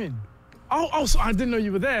 What do you mean? Oh, so I didn't know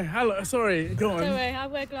you were there. Hello, sorry. Go on. Don't worry, I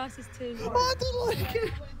wear glasses too. Oh, I didn't like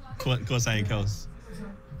it. Go on, say it, Kels.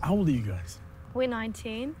 How old are you guys? We're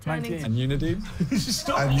 19. 19. And Unidine? And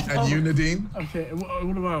Unidine? Okay,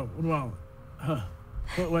 what about her?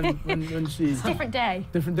 When she's... Different day.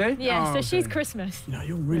 Different day? Yeah, Oh, so okay. she's Christmas. You know,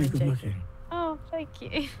 you're really good looking. Oh, thank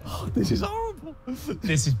Thank you. This is horrible.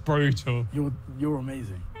 This is brutal. You're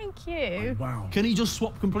amazing. Thank you. Wow. Can he just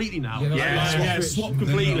swap completely now? Yeah, swap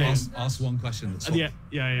completely. Ask one question. Swap.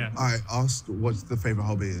 Yeah. All right, ask what the favourite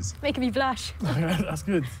hobby is. Making me blush. That's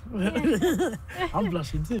good. I'm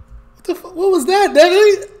blushing too. What was that,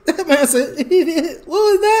 Deji? That man said, what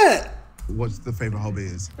was that? What's the favourite hobby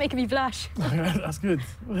is? Making me blush. That's good.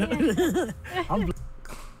 I'm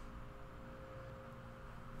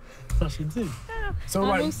blushing too. So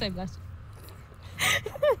I'm also blushing.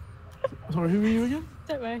 Sorry, who are you again?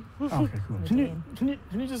 Don't worry. Oh, okay, cool. Can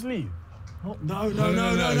you just leave? No. Don't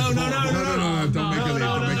make a leap.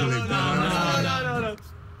 No.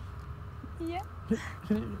 Yeah.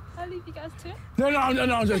 I'll leave you guys to it. No,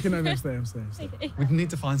 I'm joking. No, I'm staying. We need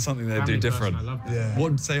to find something they do different. Yeah.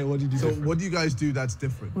 What do you do? So what do you guys do that's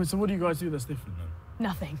different? Wait, so what do you guys do that's different then?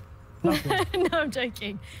 Nothing. No, I'm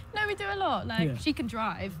joking. No, we do a lot. Like, she can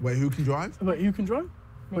drive. Wait, who can drive? Wait, you can drive?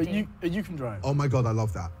 Wait, Nadine. you can drive? Oh my God, I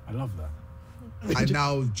love that. I love that. I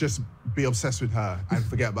now just be obsessed with her and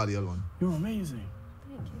forget about the other one. You're amazing.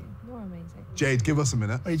 Thank you. You're amazing. Jade, give us a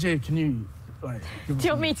minute. Wait, Jade, can you, like... Do you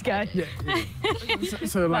want me to go? Yeah.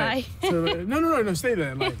 So like... Bye. No, stay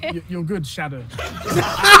there. Like, you're good, Shadow.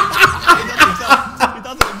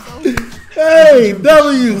 Hey,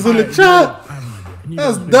 W's in the chat.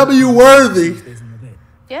 That's W worthy.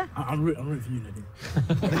 Yeah. I'm rooting for you, Nadine.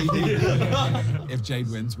 If Jade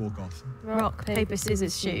wins, walk off. Rock, paper,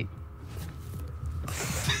 scissors, shoot.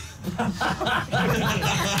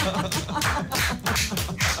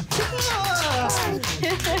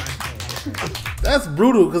 That's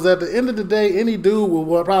brutal because at the end of the day, any dude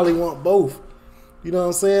will probably want both. You know what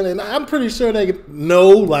I'm saying? And I'm pretty sure they know,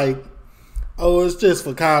 like, oh, it's just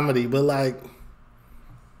for comedy, but like,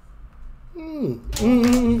 Oh,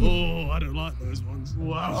 I don't like those ones.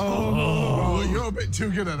 Wow. Oh, you're a bit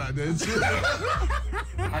too good at that, dude.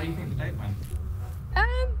 How do you think the date went?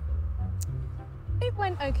 It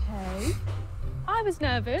went okay. I was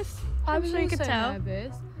nervous. I'm sure you could tell.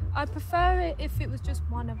 nervous. I'd prefer it if it was just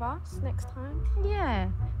one of us next time. Yeah.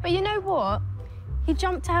 But you know what? He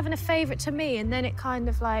jumped to having a favourite to me, and then it kind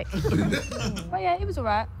of like... But yeah, it was all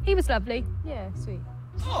right. He was lovely. Yeah, sweet.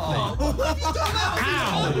 I'm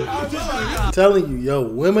telling you, yo,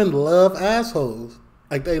 women love assholes.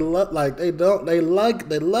 Like they love it. You're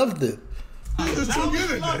so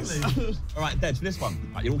good at this. All right, Dej, for this one,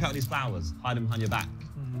 right, you walk out with these flowers, hide them behind your back,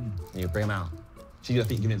 and you bring them out. She's gonna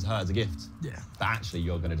think you're giving it to her as a gift. Yeah. But actually,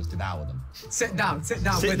 you're gonna just devour them. Sit down. Sit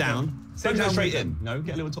down. Don't go straight in. No,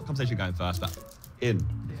 get a little conversation going first, but in.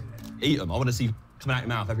 Eat them. I want to see coming out your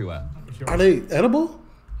mouth everywhere. Are they edible?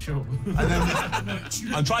 Sure.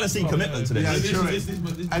 I'm trying to see commitment to this. Yeah, sure.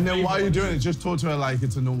 And then while you're doing it, just talk to her like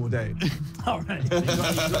it's a normal day. All right.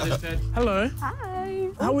 Hello. Hi.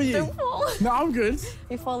 How are you? Don't fall. No, I'm good.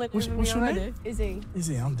 You falling What's over me your already? name? Izzy.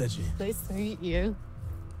 Izzy, I'm Deji. Nice to meet you.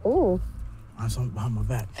 Oh. I have something behind my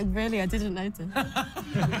back. Really, I didn't notice.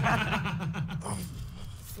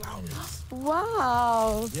 Flowers.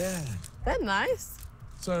 Wow. Yeah. They're nice.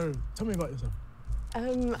 So, tell me about yourself.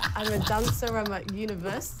 I'm a dancer. I'm at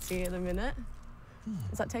university in a minute.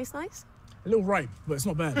 Does that taste nice? A little ripe, but it's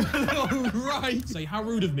not bad. Right. Say, how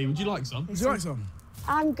rude of me. Would you like some? Would you like some?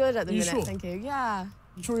 I'm good at the You minute, sure? thank you. Yeah.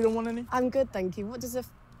 You sure you don't want any? I'm good, thank you. What does a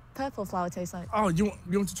purple flower taste like? Oh, you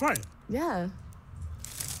want to try it? Yeah.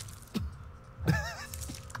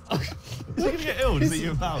 Is he gonna get ill? Does he eat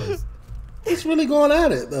your flowers? He's really going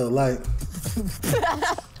at it though. Like,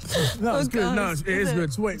 no, it's good. No, gosh, it is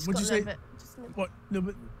good. So wait, Just what'd you got a say? little bit. Just a little What? Little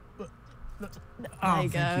bit. There you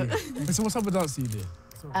go. Thank so what type of dance do you do?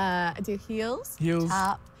 I do heels, Heels.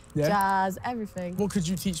 tap, Yeah. jazz, everything. What could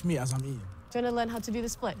you teach me as I'm eating? Do you want to learn how to do the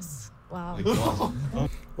splits? Wow.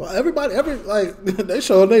 well, they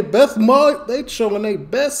showing their best mark. They showing their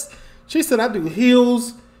best. She said, I do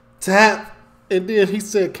heels, tap, and then he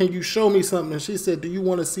said, can you show me something? And she said, do you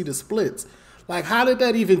want to see the splits? Like, how did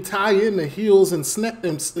that even tie in the heels and snap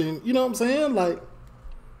and you know what I'm saying? Like,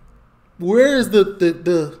 where is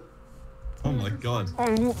the Oh my God.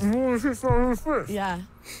 Yeah.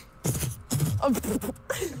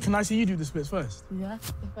 Can I see you do the splits first? Yeah,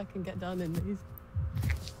 if I can get down in these.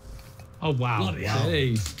 Oh, wow. Bloody hell.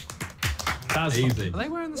 Jeez. That's easy. Are they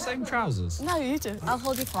wearing the same trousers? No, you do. I'll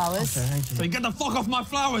hold your flowers. Okay, thank you. So get the fuck off my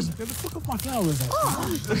flowers. Get the fuck off my flowers.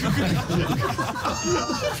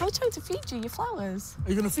 I was trying to feed you your flowers. Are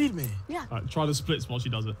you going to feed me? Yeah. All right, try the splits while she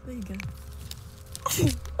does it. There you go.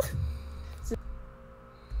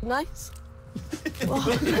 Nice.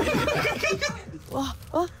 Whoa.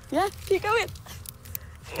 Whoa. Yeah, keep going.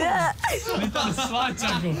 Yeah. He's done a slide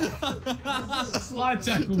tackle. Slide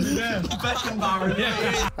tackle, yeah. Beckenbauer,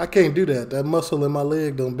 yeah. I can't do that. That muscle in my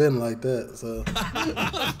leg don't bend like that, so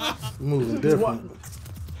moving different.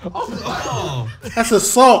 Oh. That's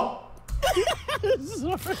assault.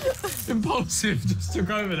 Impulsive, just took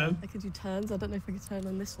over then. I could do turns. I don't know if I could turn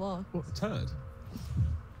on this floor. What, turd?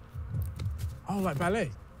 Oh, like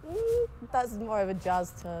ballet. That's more of a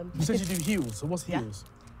jazz turn. You said you do heels, so what's heels?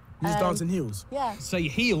 You just dance in heels? Yeah. Say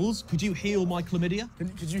heels. Could you heal my chlamydia?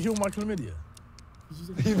 Could you heal my chlamydia?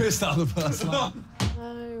 You missed out on the first line.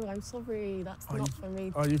 No, I'm sorry. That's not for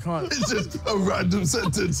me. Oh, you can't. It's just a random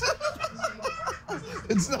sentence.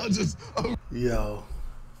 It's not just a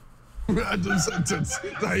random sentence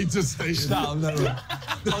that he just stated. Shut up, no.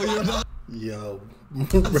 Oh, you're done. Yo.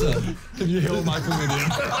 Can you heal my chlamydia?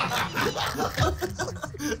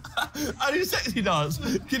 I do sexy dance.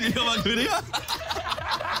 Can you heal my chlamydia?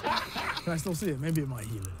 Can I still see it? Maybe it might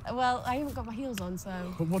heal it. Well, I haven't got my heels on, so.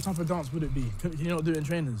 But what type of dance would it be? Can you not do it in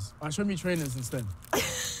trainers? Show me trainers instead.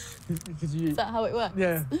 Could you... Is that how it works?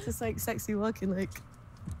 Yeah. It's just like sexy walking, like.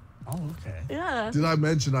 Oh, okay. Yeah. Did I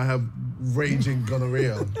mention I have raging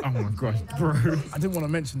gonorrhea? Oh my gosh, bro. I didn't want to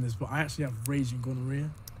mention this, but I actually have raging gonorrhea.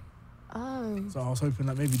 Oh. So I was hoping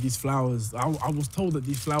that maybe these flowers, I was told that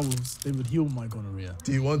these flowers, they would heal my gonorrhea.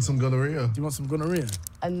 Do you want some gonorrhea? Do you want some gonorrhea?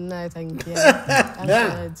 No, thank you. I'm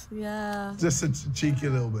good. Yeah. Just a cheeky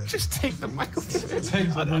little bit. Just take the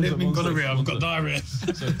microphone. I didn't mean gonorrhea, I've got diarrhea.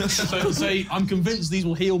 So say, I'm convinced these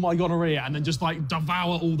will heal my gonorrhea and then just like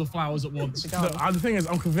devour all the flowers at once. No, the thing is,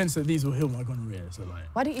 I'm convinced that these will heal my gonorrhea, so like.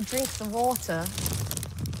 Why don't you drink the water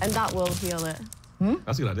and that will heal it?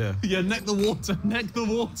 That's a good idea. Yeah, neck the water, neck the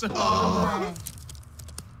water. Oh.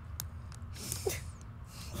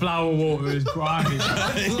 Flower water is grimy.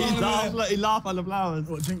 He laughed at the flowers.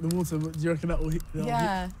 What, drink the water, but do you reckon that will heal?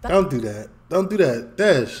 Yeah. Don't do that. Don't do that.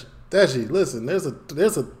 Deji, listen, there's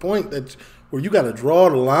a point where you gotta draw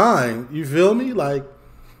the line. You feel me? Like,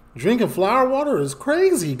 drinking flower water is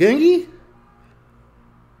crazy, gangy.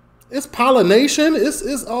 It's pollination.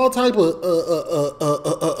 It's all type of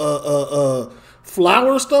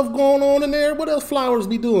flower stuff going on in there. What else flowers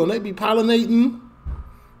be doing? They be pollinating,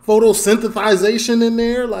 photosynthesization in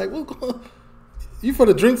there. Like, you for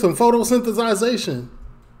to drink some photosynthesization.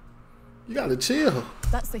 You gotta chill.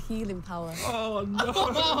 That's the healing power. Oh no!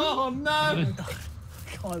 Oh no!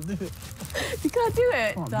 Can't do it. You can't do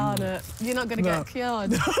it. Darn it. You're not gonna get cured.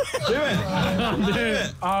 Do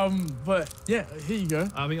it. But yeah, here you go.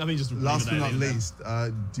 I mean, just last but not least,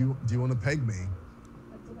 do you want to peg me?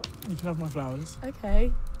 You can have my flowers.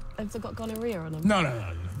 Okay. Have they got gonorrhea on them? No.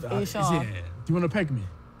 Are you sure? Yeah. Do you want to peg me?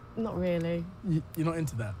 Not really. You're not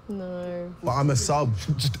into that? No. But I'm a sub.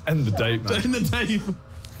 Just end the date, man. End the date.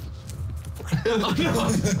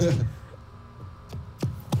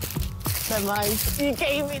 Never mind. You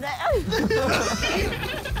gave me that.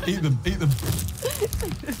 Eat them.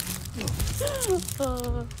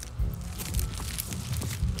 Oh.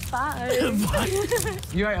 Bye.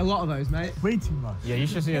 You ate a lot of those, mate. Way too much. Yeah, you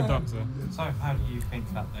should see a doctor. So how do you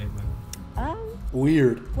think that date went?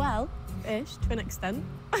 Weird. Well-ish, to an extent.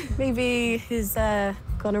 Maybe his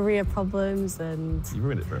gonorrhea problems and... You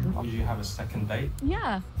ruined it for him. Did you have a second date?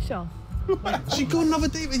 Yeah, sure. She got another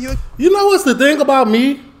date with you. You know what's the thing about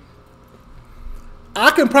me?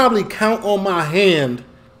 I can probably count on one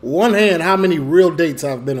hand, how many real dates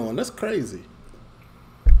I've been on. That's crazy.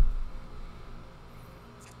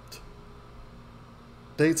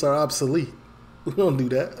 Dates are obsolete. We don't do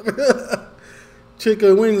that.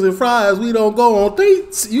 Chicken wings and fries, we don't go on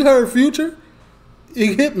dates. You heard Future?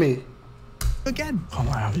 You hit me. Again. Oh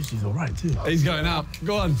wow, I think she's all right too. He's going out.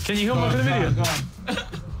 Go on. Can you heal my chlamydia? Go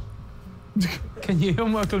on. Can you heal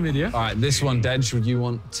my chlamydia? All right, this one, Dej, would you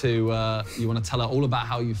want to tell her all about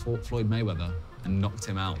how you fought Floyd Mayweather and knocked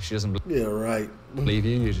him out? She doesn't believe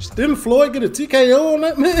you. You just didn't Floyd get a TKO on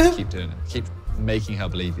that man? Keep doing it. Keep making her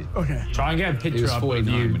believe you. Okay. Try and get a picture up of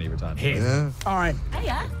you when he retired. Yeah. All right.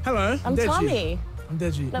 Hiya. Hello. I'm Deji. Tommy. I'm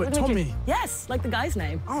Deji. Lovely Wait, to meet you. Tommy. Yes, like the guy's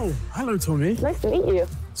name. Oh, hello, Tommy. Nice to meet you.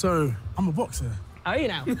 So, I'm a boxer. How are you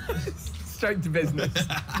now? Straight to business.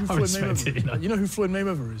 You know who Floyd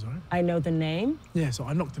Mayweather is, right? I know the name. Yeah, so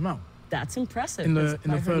I knocked him out. That's impressive. In the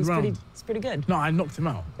third round. It's pretty good. No, I knocked him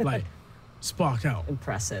out. Like, spark out.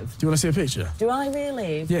 Impressive. Do you want to see a picture? Do I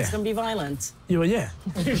really? Yeah. It's going to be violent. Yeah.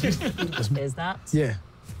 Is that? Yeah.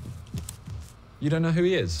 You don't know who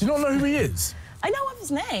he is? Do you not know who he is? I know of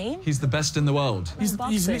his name. He's the best in the world. He's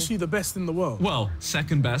literally the best in the world. Well,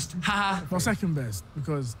 second best. Ha Well, second best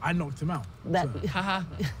because I knocked him out. That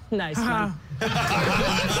nice one.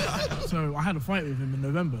 So I had a fight with him in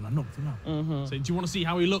November and I knocked him out. So do you want to see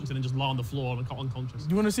how he looked and then just lie on the floor and unconscious? Do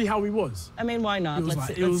you want to see how he was? I mean, why not? It was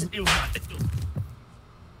like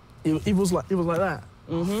that.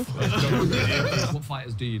 What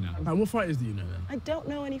fighters do you know? What fighters do you know then? I don't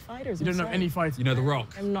know any fighters. You don't know any fighters? You know The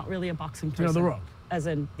Rock? I'm not really a boxing person. You know The Rock? As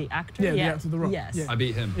in the actor? Yeah, the actor The Rock. Yes. Yeah. I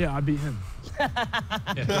beat him. Yeah, I beat him.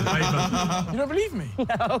 You don't believe me?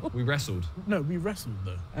 No. We wrestled. No, we wrestled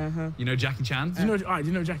though. You know Jackie Chan? Do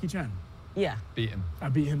you know Jackie Chan? Yeah. Beat him. I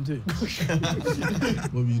beat him too.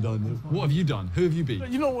 What have you done? What have you done? Who have you beat?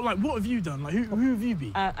 You know, like, what have you done? Like, who have you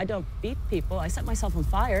beat? I don't beat people. I set myself on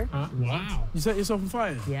fire. Wow. You set yourself on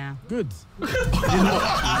fire? Yeah. Good.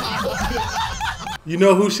 You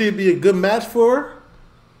know who she'd be a good match for?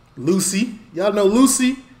 Lucy. Y'all know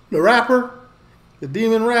Lucy, the rapper, the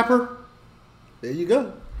demon rapper. There you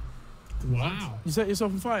go. Wow. You set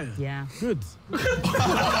yourself on fire? Yeah. Good.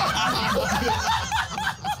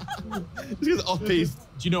 This off piece. Do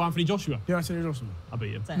you know Anthony Joshua? Yeah, I said Joshua. I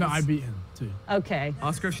beat him. No, I beat him too. Okay.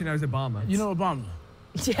 Ask her if she knows Obama. You know Obama?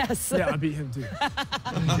 Yes. Yeah, I beat him too.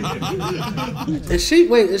 Is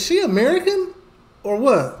she American or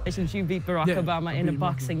what? Since you beat Barack Obama in a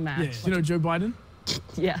boxing match. Yeah. You know Joe Biden?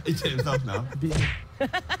 Yeah. He's hit himself now. Beat him.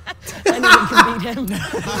 Anyone can beat him.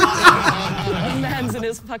 That man's in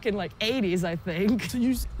his fucking like 80s, I think.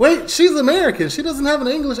 Wait, she's American. She doesn't have an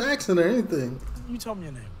English accent or anything. You tell me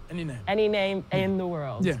your name. Any name. Any name in the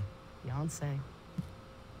world. Yeah. Beyonce.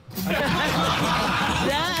 You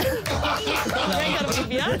ain't gonna beat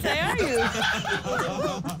Beyonce, are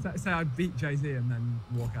you? Say I beat Jay-Z and then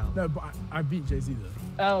walk out. No, but I beat Jay-Z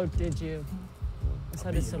though. Oh, did you?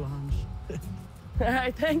 So did Solange. All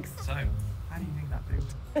right, thanks. So, how do you think that date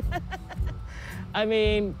went? I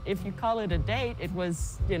mean, if you call it a date, it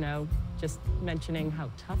was, you know, just mentioning how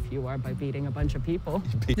tough you are by beating a bunch of people.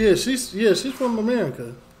 Yeah, she's from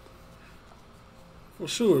America. For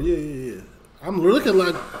sure, yeah. I'm looking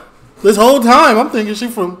like this whole time. I'm thinking she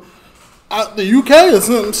from the UK or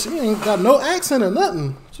something. She ain't got no accent or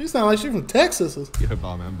nothing. She sound like she from Texas. You're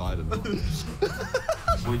Obama and Biden.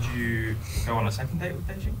 Would you go on a second date with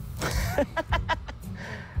Deji?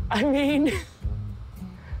 I mean,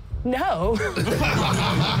 no. Sorry.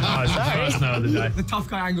 No, the day. The tough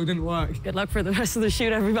guy angle didn't work. Good luck for the rest of the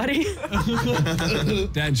shoot, everybody.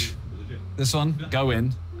 Dej, this one, go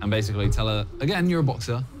in and basically tell her, again, you're a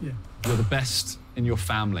boxer. Yeah. You're the best in your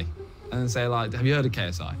family. And then say, like, have you heard of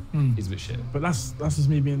KSI? He's a bit shit. But that's just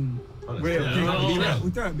me being real. Be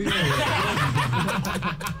real.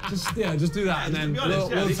 Just do that, and then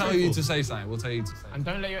we'll tell you to say something. And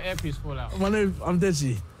don't let your earpiece fall out. My name, I'm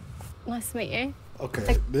Deji. Nice to meet you.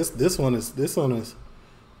 Okay, this one is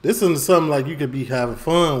something like you could be having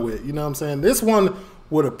fun with. You know what I'm saying? This one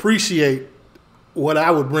would appreciate what I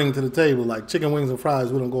would bring to the table, like chicken wings and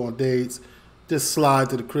fries. We don't go on dates. Just slide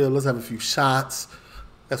to the crib. Let's have a few shots.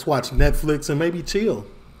 Let's watch Netflix and maybe chill.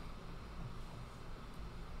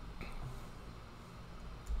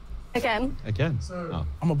 Again? So,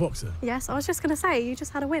 I'm a boxer. Yes, I was just going to say, you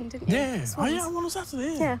just had a win, didn't you? Yeah, I won on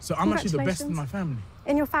Saturday. Yeah. So I'm actually the best in my family.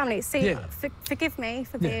 In your family? See, Yeah. forgive me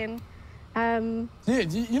for being... Yeah,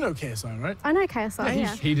 you know KSI, right? I know KSI,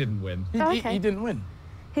 yeah. He didn't win. He didn't win.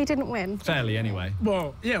 He didn't win? Fairly, anyway.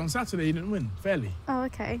 Well, yeah, on Saturday he didn't win, fairly. Oh,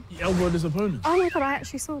 okay. He elbowed his opponent. Oh my God, I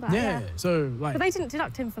actually saw that, yeah. So, like... But they didn't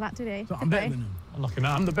deduct him for that, did he? So I'm better than him. Knock him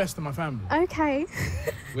out. I'm the best in my family. Okay.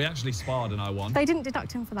 We actually sparred and I won. They didn't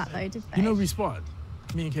deduct him for that, though, did they? You know we sparred?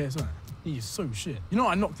 Me and KSI. He is so shit. You know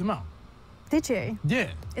I knocked him out? Did you?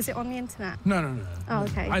 Yeah. Is it on the internet? No. Oh,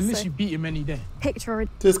 okay. I literally beat him any day. Picture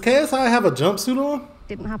Does KSI have a jumpsuit on?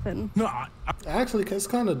 didn't happen. No, actually, it's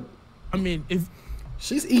kind of... I mean, if...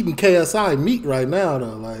 She's eating KSI meat right now,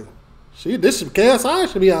 though. Like,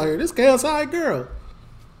 KSI should be out here. This KSI girl.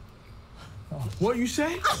 What you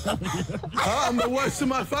say? I'm the worst in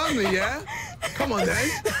my family, yeah? Come on, then.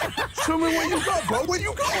 Show me what you got, bro. Where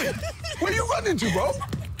you going? Where you running to, bro?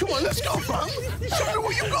 Come on, let's go, fam. Show me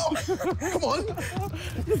what you got. Come on.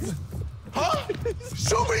 Huh?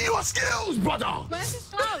 Show me your skills, brother. Where's his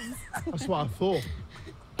gloves? That's what I thought.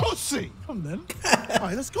 Pussy. Come then. All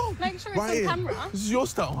right, let's go. Make sure it's right on here. camera. This is your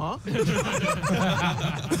style, huh?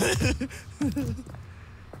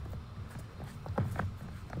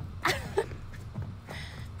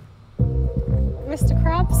 Mr.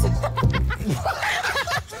 Krabs?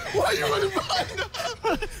 Why are you running behind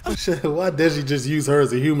her? Why Deji just use her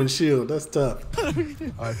as a human shield? That's tough. All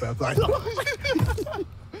right, fair play.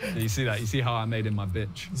 You see that? You see how I made him my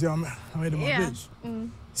bitch? You see how I made him my bitch?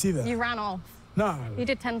 See that? You ran off. No. You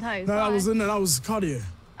did 10 toes. No, Why? that was cardio.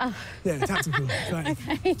 Oh. Yeah, tactical. Like,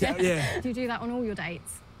 Okay. yeah. Do you do that on all your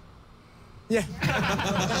dates? Yeah.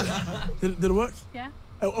 did it work? Yeah.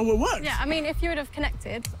 Oh, it worked? Yeah, I mean, if you would have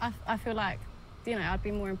connected, I feel like, you know, I'd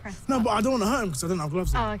be more impressed. No, but I don't want to hurt him because I don't have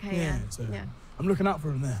gloves on. Oh, okay, yeah. So Yeah. I'm looking out for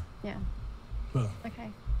him there. Yeah. But. Okay.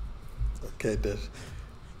 Okay, Deji.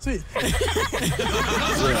 See.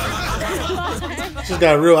 Just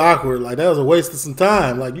got real awkward. Like, that was a waste of some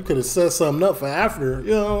time. Like, you could have set something up for after.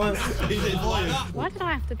 You know what? Why did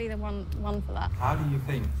I have to be the one for that? How do you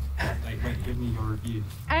think? Like, give me your review.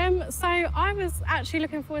 So I was actually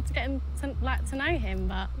looking forward to getting to know him,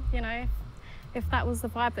 but you know, if that was the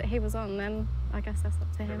vibe that he was on, then I guess that's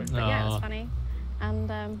up to him. But yeah, it was funny.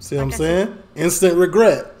 And see what I'm saying? Instant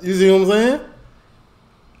regret. You see what I'm saying?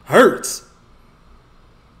 Hurts.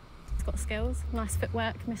 He's got skills, nice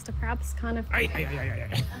footwork, Mr. Krabs kind of.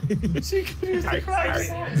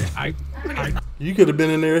 You could have been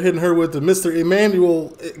in there hitting her with the Mr.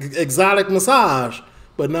 Emmanuel exotic massage,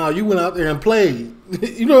 but now you went out there and played.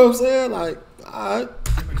 You know what I'm saying? Like, all right.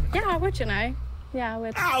 Yeah, I would, you know. Yeah, I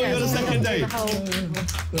would. Ow, you're on a second date. The whole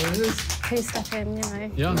two-step in, you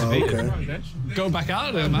know. Yeah, okay. Go back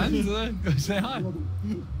out there, man. Go say hi.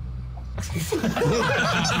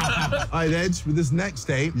 Alright, Edge, with this next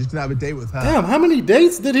date, you're just gonna have a date with her. Damn, how many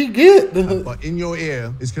dates did he get? But in your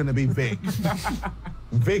ear, it's gonna be Vic.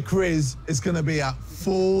 Vic Riz is gonna be at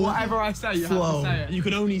full Whatever I say, you flow. have to say it. You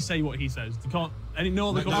can only say what he says. You can't. No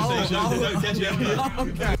other conversation.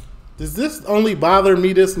 Okay. Does this only bother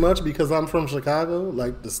me this much because I'm from Chicago?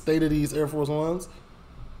 Like, the state of these Air Force Ones?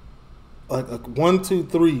 Like, a 1, 2,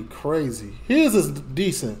 3, crazy. His is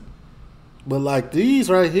decent. But like these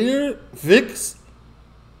right here, Vic's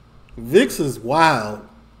is wild.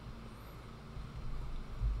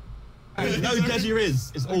 No, Deji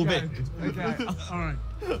Riz. It's all Vic. Okay, all right.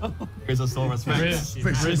 Rizosaurus Rex.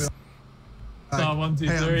 Star 1, 2,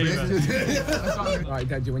 3. Right,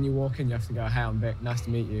 Deji, when you walk in, you have to go, hey, I'm Vic, nice to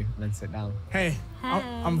meet you, and then sit down. Hey,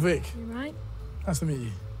 I'm Vic. You right? Nice to meet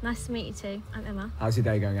you. Nice to meet you too. I'm Emma. How's your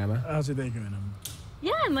day going, Emma? How's your day going, Emma?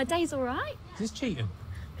 Yeah, my day's all right. Is this cheating?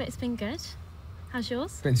 But it's been good. How's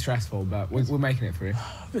yours? It's been stressful, but we're making it through.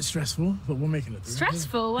 A bit stressful, but we're making it through.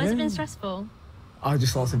 Stressful? Why has it been stressful? Oh,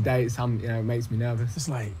 just lots of dates. It makes me nervous. It's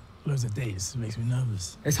like loads of dates. It makes me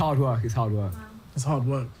nervous. It's hard work. It's hard work. Wow. It's hard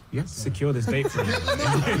work. You have to secure this date for him.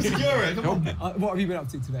 Secure it. Come on. What have you been up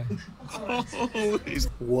to today?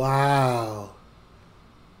 Wow.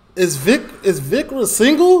 Is Vic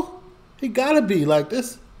single? He gotta be. Like,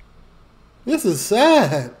 this is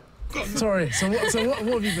sad. Sorry. So what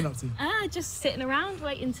have you been up to? Just sitting around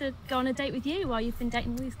waiting to go on a date with you while you've been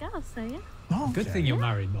dating all these girls. So yeah. Oh, Good thing you're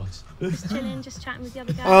married, boss. Just chilling, just chatting with the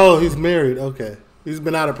other girls. Oh, he's married. Okay. He's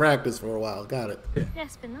been out of practice for a while. Got it. Yeah,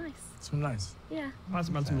 it's been nice. It's been nice. Yeah. Run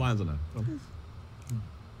some lines on her.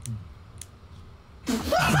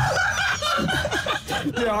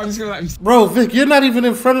 Yeah, I'm just gonna let him. Bro, Vic, you're not even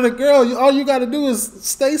in front of the girl. All you gotta do is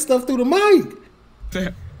say stuff through the mic.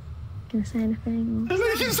 Gonna say anything? Or...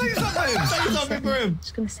 Say something. Say something for him.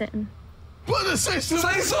 Just gonna sit and. Say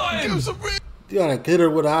something. You gotta hit her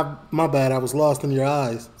with my bad, I was lost in your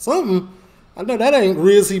eyes. Something. I know that ain't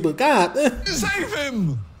Rizzy, but God. Save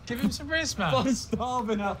him. Give him some wrist, man. I'm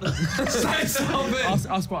starving out there. Say something.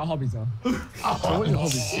 Ask what our hobbies are. So what are your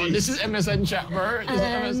hobbies? This is MSN chat, bro. This is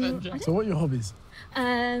MSN chat. So what are your hobbies? I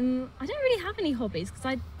don't really have any hobbies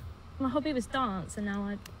because my hobby was dance, and now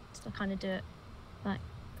I kind of do it like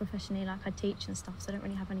professionally, like I teach and stuff. So I don't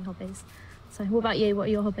really have any hobbies. So what about you? What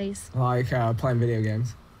are your hobbies? Like playing video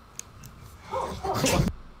games.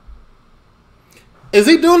 Is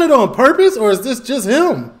he doing it on purpose or is this just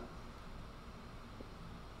him?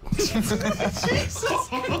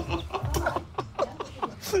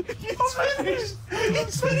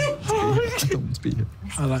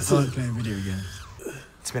 I like playing video games.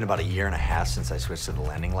 It's been about 1.5 years since I switched to the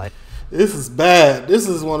landing light. This is bad. This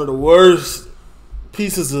is one of the worst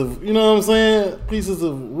pieces of, you know what I'm saying? Pieces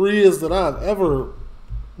of Riz that I've ever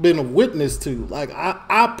been a witness to. Like,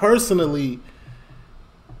 I personally,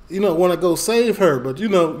 want to go save her, but you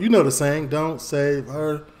know the saying, don't save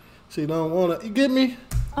her. She don't want to. You get me?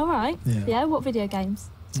 All right. Yeah. What video games?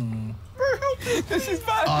 This is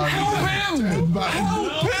bad. Help him!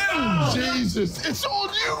 Help him! Jesus, it's on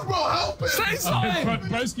you, bro. Help him! Say something.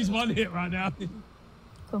 Broski's one hit right now.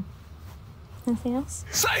 Cool. Anything else?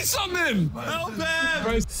 Say something. Help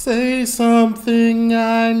him! Say something,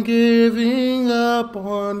 I'm giving up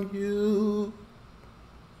on you.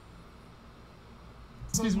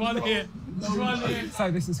 He's one hit. He's one hit. So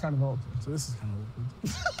this is kind of awkward. So this is kind of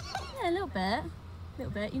awkward. Yeah, a little bit.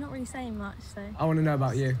 You're not really saying much, so. I want to know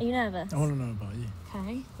about you. Are you nervous? I want to know about you.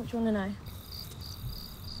 Okay, what do you want to know?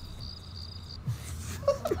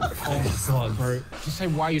 Oh my god, bro. Just say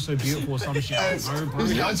why you're so beautiful or some shit. Bro, bro.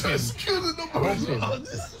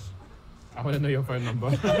 I want to know your phone number.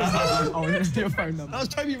 I want to know your phone number. That was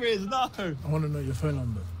Toby Rears, no. I want to know your phone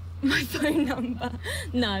number. My phone number?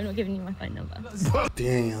 No, I'm not giving you my phone number.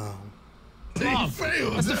 Damn.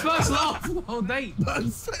 Failed. That's the first laugh of the whole date. That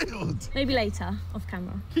failed. Maybe later, off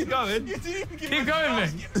camera. Keep going. Keep going,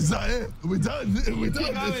 mate. Is that it? Are we done? Are we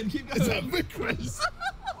done? Keep going. Is that Vickers?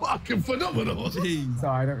 Fucking phenomenal. Sorry,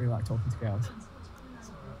 I don't really like talking to girls.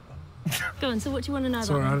 Go on, so what do you want to know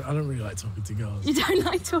Sorry, about me? I don't really like talking to girls. You don't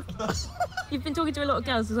like talking? You've been talking to a lot of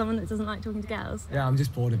girls for someone that doesn't like talking to girls? Yeah, I'm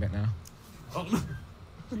just bored of it now.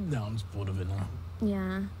 No, I'm just bored of it now.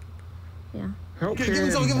 Yeah. Yeah. Give her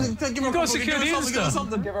something, give her a compliment, give her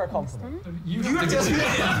something. Give her a compliment. You have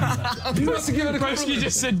to give her a compliment. You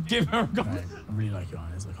just said give her a compliment. I really like your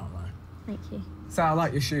eyes, I can't lie. Thank you. So I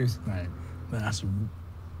like your shoes. Right. That's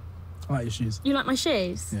I like your shoes. You like my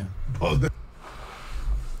shoes? Yeah. I'm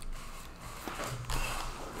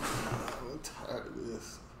tired of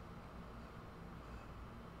this.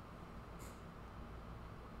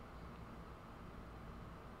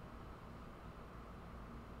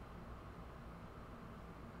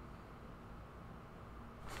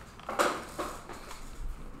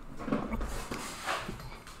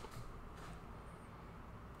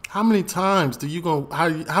 How many times do you go?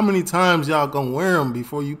 How many times y'all gonna wear them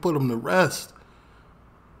before you put them to rest?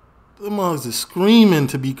 Them mugs are screaming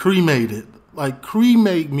to be cremated. Like,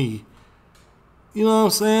 cremate me. You know what I'm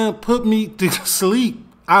saying? Put me to sleep.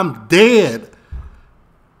 I'm dead.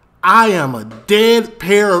 I am a dead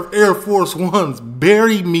pair of Air Force Ones.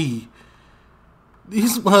 Bury me.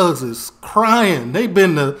 These mugs is crying. They've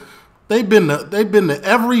been to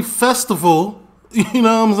every festival. You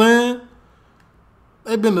know what I'm saying?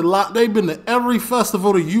 They've been to every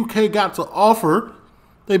festival the UK got to offer.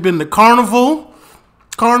 They've been to Carnival.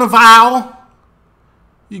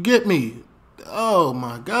 You get me? Oh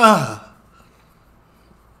my God.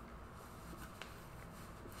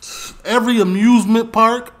 Every amusement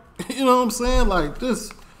park. You know what I'm saying? Like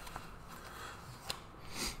this.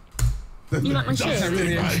 You like my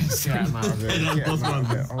shoes? Get him out of it. Get him out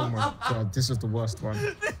of it. Oh my god, this is the worst one.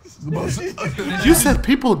 You said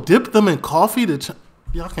people dip them in coffee to...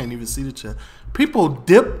 Y'all can't even see the chat. People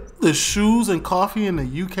dip the shoes in coffee in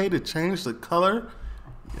the UK to change the color?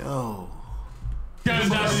 Yo. Going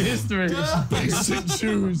down in history. Basic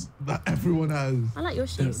shoes that everyone has. I like your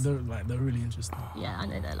shoes. They're really interesting. Yeah, I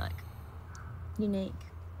know they're like unique.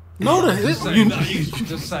 No,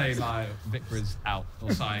 just say like Victor is out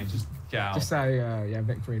or something. Just get out. Just say yeah,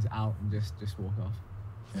 Victor is out and just walk off.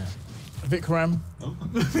 Yeah. Vikram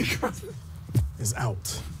is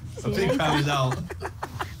out. Vikram is out.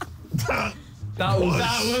 That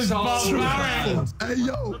was barbaric. Hey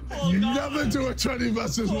yo, you never do a 20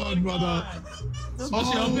 versus 1, brother.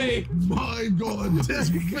 Oh my god, this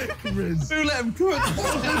Vikram is. Who let him cook?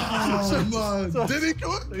 Oh, did he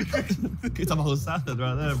cook? It's a whole salad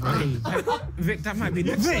right there, bro. Vic, that might be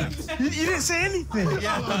next time. You didn't say anything.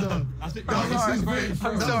 Yeah,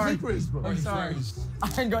 I'm sorry. I'm sorry.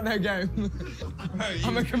 I ain't got no game.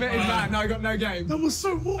 I'm a committed man. I got no game. That was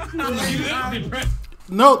so awkward.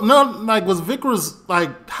 No, like, was Vickers,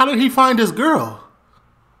 like, how did he find his girl?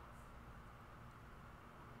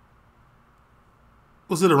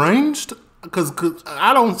 Was it arranged? Because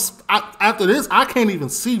after this, I can't even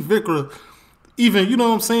see Vickers even, you know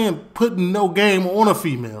what I'm saying, putting no game on a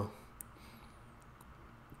female.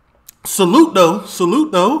 Salute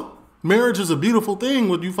though. Marriage is a beautiful thing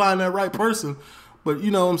when you find that right person. But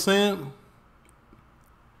you know what I'm saying?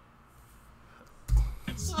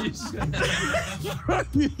 I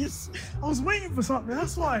was waiting for something,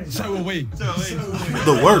 that's why. So are we.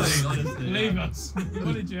 The worst. Leave us.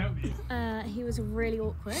 What did you help you? He was really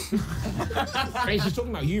awkward. Hey, she's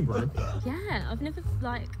talking about you, bro. Yeah, I've never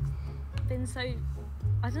like been so.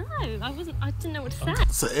 I don't know. I didn't know what to say.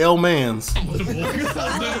 It's an L-man's.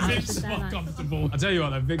 Comfortable. I tell you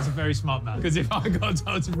what, though, Vic's a very smart man. Because if I got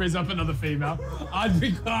told to raise up another female, I'd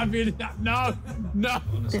be no.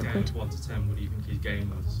 On a scale of 1 to 10, what do you think his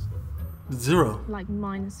game was? 0. Like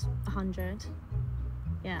minus 100.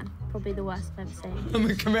 Yeah, probably the worst I've ever seen. I'm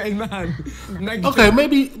a committed man. No. Okay,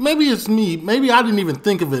 maybe it's me. Maybe I didn't even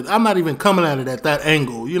think of it. I'm not even coming at it at that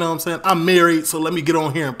angle. You know what I'm saying? I'm married, so let me get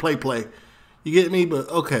on here and play. You get me? But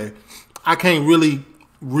okay, I can't really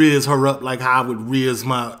riz her up like how I would riz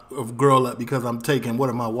my girl up because I'm taking, what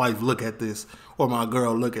if my wife look at this or my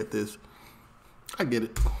girl look at this? I get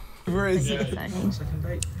it. Where is it? Second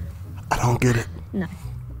date. I don't get it. No,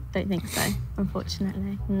 don't think so.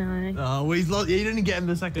 Unfortunately, no. Oh, well, he's lost. He didn't get him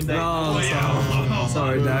the second date.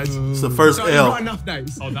 Sorry, Dad. It's the first Sorry, L. you've got enough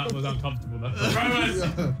days. Oh, that was uncomfortable.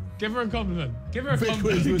 Though. Give her a compliment. Give her a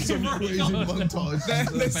compliment. With some crazy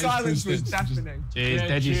montage. The silence was deafening. Jeez,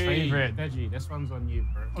 Deji's favourite. Deji, this one's on you,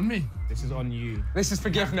 bro. On me? This is on you. This is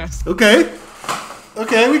forgiveness. Okay.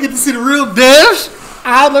 Okay, we get to see the real Dash.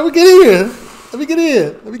 Let me get in. Let me get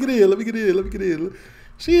in. Let me get in. Let me get in. Let me get in.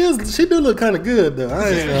 She do look kind of good though. I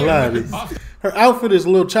ain't gonna lie to you. Her outfit is a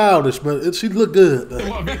little childish, but she look good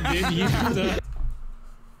though.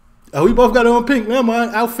 Oh, we both got it on pink. Never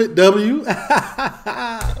mind. Outfit W.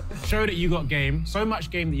 Show that you got game. So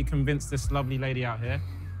much game that you convinced this lovely lady out here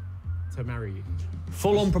to marry you.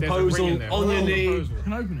 Full-on proposal on your knee.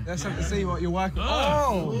 Can I open it? Let's have to see what you're working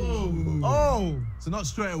on. Oh! So not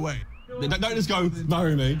straight away. Don't just go,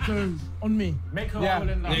 marry me. So, on me. Make her Yeah. all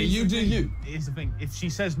in love. Yeah, you do you. Here's the thing. If she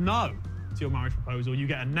says no to your marriage proposal, you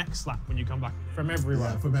get a neck slap when you come back from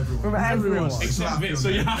everyone. From everyone. From everyone. Except Vic, so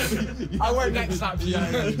you have to. I won't next slap you.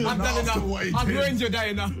 I've done enough. I've ruined your day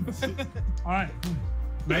enough. All right.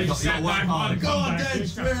 Mate, You gotta work hard. Go on,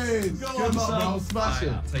 Dej, please. Go on, bro. Smash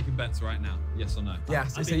it. Taking bets right now. Yes or no?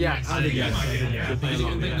 Yes, it's a yes.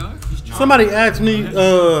 Somebody asked me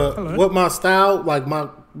what my style, like my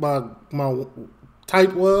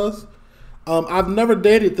type was. I've never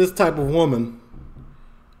dated this type of woman.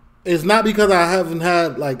 It's not because I haven't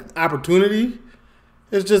had like opportunity.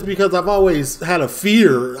 It's just because I've always had a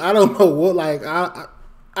fear. I don't know what, like I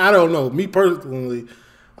don't know. Me personally,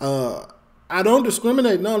 I don't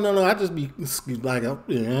discriminate. No. I just be like,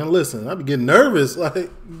 listen, I be getting nervous.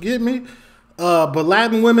 Like, get me? But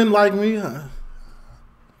Latin women like me, ain't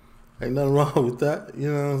nothing wrong with that.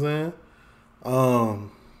 You know what I'm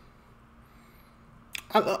saying?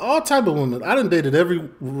 All type of women. I done dated every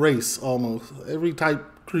race almost. Every type,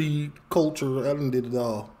 creed, culture. I done did it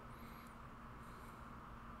all.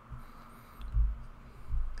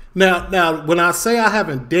 Now, when I say I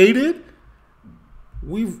haven't dated,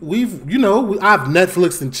 we've I've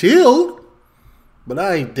Netflixed and chilled, but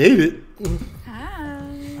I ain't dated.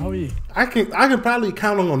 How are you? I can probably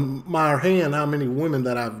count on my hand how many women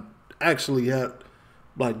that I've actually had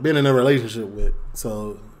like been in a relationship with.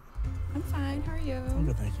 So I'm fine. How are you? I'm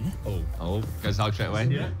good, thank you. Oh, goes hug straight away.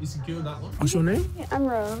 Yeah, you secured that one. What's your name? Yeah, I'm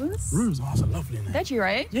Rose. Rose. Oh, that's a lovely name. Deji,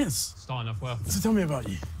 right? Yes. Starting off well. So tell me about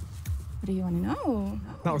you. What do you want to know?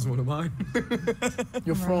 That was one of mine.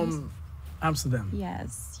 You're from Amsterdam.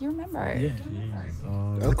 Yes, you remember.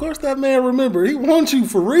 Yeah. Of course that man remember. He wants you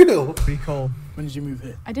for real. Pretty cool. When did you move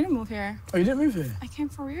here? I didn't move here. Oh, you didn't move here? I came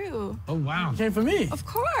for you. Oh, wow. You came for me? Of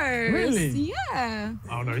course. Really? Yeah.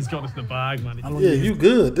 Oh, no, he's got us in the bag, man. Yeah, you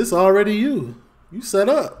good. This already you. You set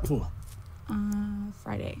up.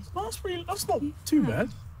 Friday. Oh, that's not too bad.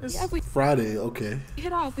 Yeah, we Friday, okay.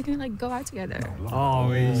 hit off. We can like go out together.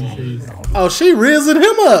 Oh, easy. Oh, she rizzing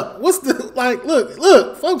him up. What's the like?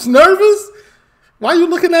 Look, folks nervous. Why you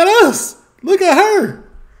looking at us? Look at her.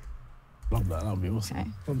 Love that. That'll be awesome.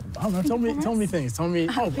 Okay. I don't know. Tell me things. Tell me.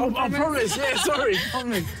 I promise. Yeah, sorry.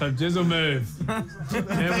 Promise. So Jizzle move.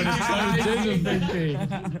 Jizzle pinky.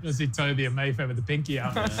 Let's see Toby and Mayfair with the pinky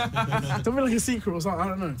out there. Tell me like a secret or something. I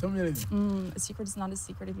don't know. Tell me anything. A secret is not a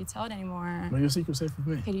secret if you tell it anymore. No, your secret's safe with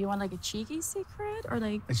me. Okay, do you want like a cheeky secret or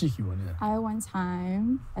like a cheeky one? Yeah. I one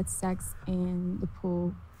time had sex in the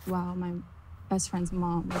pool while my best friend's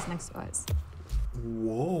mom was next to us.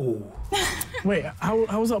 Whoa. Wait,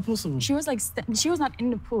 how was that possible? She was like, she was not in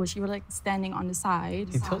the pool. She was like standing on the side.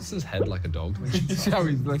 He tilts his head like a dog. How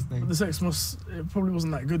he's listening. The sex it probably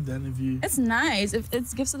wasn't that good then if you... It's nice. It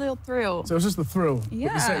gives a little thrill. So it was just the thrill. Yeah.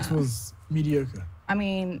 But the sex was mediocre. I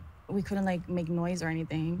mean, we couldn't like make noise or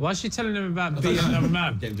anything. Why is she telling him about beating another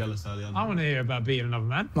man? Getting jealous early on. I want to hear about beating another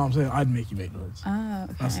man. No, I'm saying I'd make you make noise. Oh,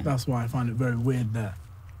 okay. That's why I find it very weird that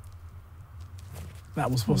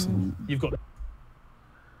that was possible. You've got...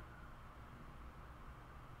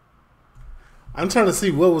 I'm trying to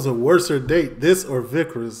see what was a worser date, this or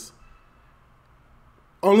Vikra's.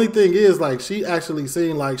 Only thing is, like, she actually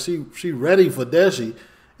seemed like she ready for Deji.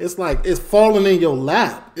 It's like it's falling in your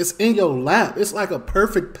lap. It's in your lap. It's like a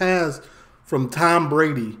perfect pass from Tom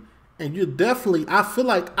Brady. And you're definitely, I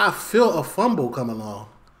feel a fumble coming on.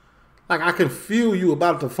 Like, I can feel you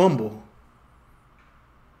about to fumble.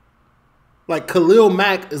 Like, Khalil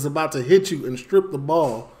Mack is about to hit you and strip the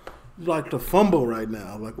ball. like to fumble right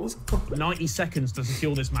now. Like, what's 90 seconds to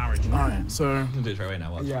secure this marriage. All right, so I'm gonna do it straight away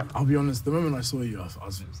now. Watch. yeah, I'll be honest. The moment I saw you, I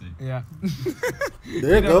was Yeah.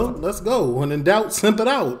 There you go. Let's go. When in doubt, simp it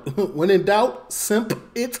out. When in doubt, simp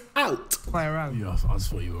it out. Play around. I just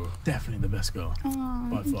thought you were definitely the best girl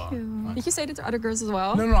by far. You can say that to other girls as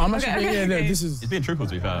well. No, I'm actually Okay. no, this is. He's being truthful,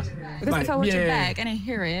 to be fair. Because if I watch it back and I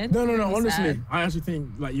hear it. No. I'd be Honestly, sad. I actually think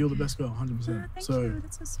like you're the best girl, 100%. Thank So you.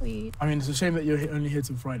 That's so sweet. I mean, it's a shame that you're only here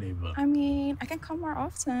till Friday, but I mean, I can come more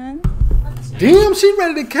often. Damn, she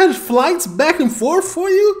ready to catch flights back and forth for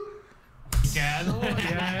you?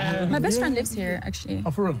 My best friend lives here, actually.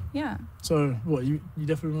 Oh, for real? Yeah, So what? You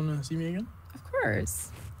definitely want to see me again? of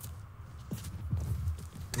course.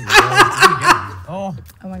 Oh.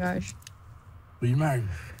 Oh my gosh. Will you marry me?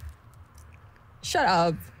 Shut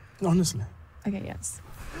up. Honestly. Okay, yes.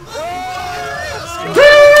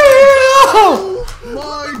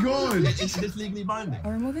 My God! Is this legally binding?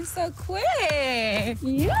 We're moving so quick.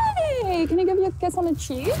 Yay! Can I give you a kiss on the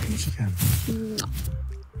cheek? Yes, you can.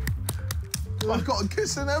 I've got a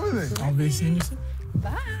kiss and everything. I'll be seeing you soon.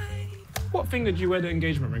 Bye. What finger did you wear the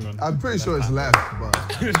engagement ring on? I'm pretty sure it's left,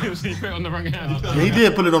 but You put it on the wrong hand. Yeah, he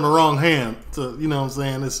did put it on the wrong hand. To, you know what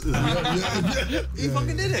I'm saying? He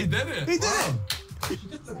fucking did it. He did it. He did it. She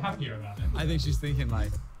just looked happier about it. I think she's thinking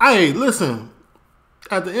like, Hey, listen.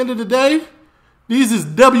 At the end of the day, these is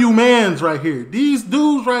W-mans right here. These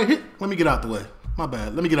dudes right here. Let me get out the way. My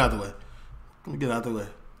bad. Let me get out the way.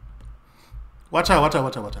 Watch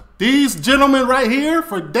out. These gentlemen right here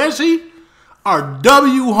for Deji are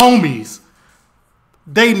W homies.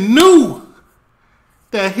 They knew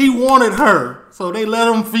that he wanted her, so they let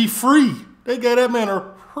him be free. They gave that man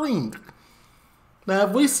a ring. Now,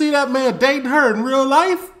 if we see that man dating her in real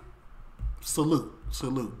life, salute.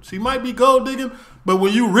 She might be gold digging, but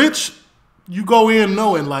when you rich, you go in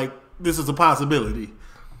knowing like this is a possibility.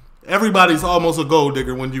 Everybody's almost a gold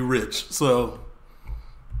digger when you rich, so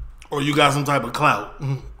or you got some type of clout.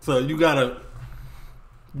 So you gotta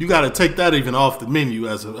take that even off the menu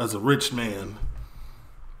as a rich man.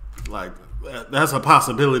 Like that's a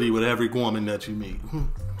possibility with every woman that you meet.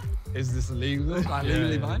 is this legal? Like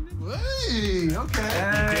legally binding? hey,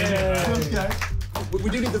 okay. We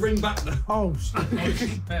do need the ring back though. Oh, shit.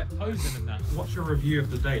 Posing and that. What's your review of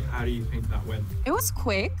the date? How do you think that went? It was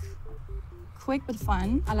quick but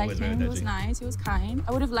fun. I liked him. He was nice. He was kind.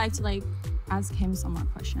 I would have liked to like ask him some more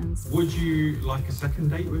questions. Would you like a second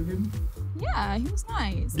date with him? Yeah, he was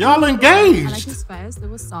nice. Y'all I engaged. like his face. It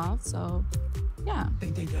was soft, so yeah.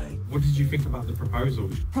 What did you think about the proposal?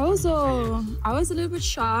 Proposal. I was a little bit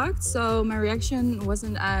shocked, so my reaction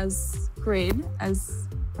wasn't as great as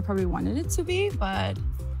I probably wanted it to be, but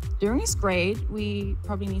during is great. We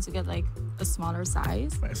probably need to get like a smaller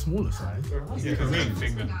size. Like a smaller size? Yeah, the ring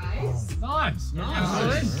finger. Nice.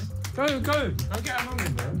 Go get a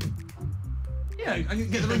ring, bro. Yeah, I can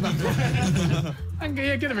get the ring back.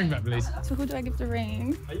 Get the ring back, please. So who do I give the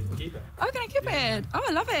ring? Oh, you can keep it. Oh, can I keep it? Oh,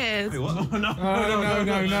 I love it. Wait, what? No.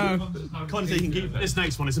 Can't say you can keep it. This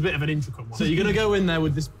next one is a bit of an intricate one. So you're gonna go in there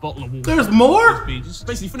with this bottle of water. There's more? Just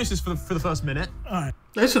basically finish this for the first minute. All right.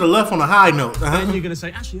 They should have left on a high note. Then you're gonna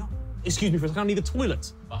say, actually, excuse me for a second, I need the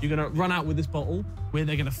toilet. You're gonna run out with this bottle where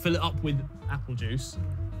they're gonna fill it up with apple juice.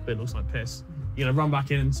 But it looks like piss. You're gonna run back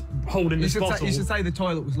in and hold in this bottle. You should say the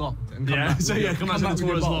toilet was locked. And come Yeah, back so with yeah, it. come back to the with your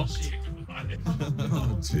toilet's bottle. locked.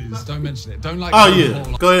 Oh, jeez, don't mention it. Don't like. Oh yeah,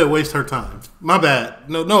 go ahead, waste her time. My bad.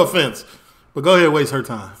 No offense, but go ahead, waste her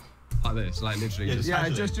time. Like this, like literally. Yeah,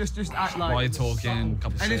 just act like. While you're talking,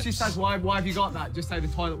 couple And if she sips. says, why have you got that? Just say the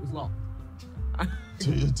toilet was locked.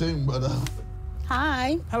 Do your thing, brother.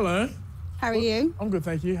 Hi, Hello. how are you? I'm good,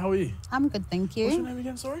 thank you. How are you? I'm good, thank What's your you. name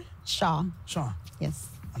again? Sorry. Shaw. Shaw. Yes.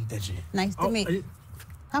 I'm Deji. Nice to meet you.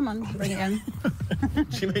 Come on, bring it in.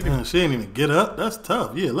 She ain't even get up. That's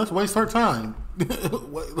tough. Yeah, let's waste her time.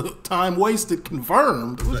 Time wasted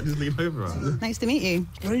confirmed. Just leave over her. Nice to meet you.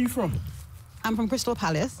 Where are you from? I'm from Crystal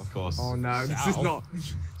Palace. Of course. Oh no, this is not.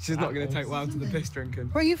 She's not going to take well to the piss drinking.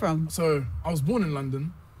 Where are you from? So I was born in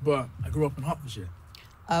London, but I grew up in Hertfordshire.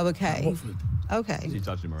 Oh, okay. Watford. Okay. You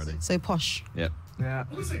touched him already. So posh. Yep. Yeah.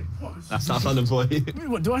 That's London for you. Wait,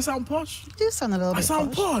 what, do I sound posh? You do sound a little bit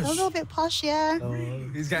sound posh. A little bit posh, yeah.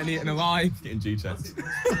 He's getting eaten alive. Getting G-checked.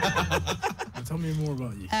 Tell me more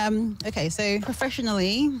about you. Okay, so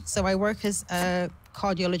professionally, so I work as a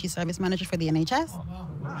cardiology service manager for the NHS.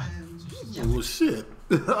 Oh shit.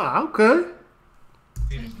 Okay.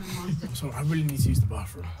 I'm sorry, I really need to use the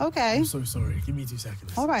bathroom. Okay. I'm so sorry. Give me 2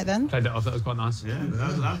 seconds. All right then. Played it off, that was quite nice. Yeah,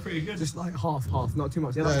 that's pretty good. Just like half, not too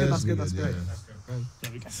much. Yeah, that's good. That's great.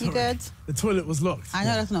 You good? The toilet was locked. I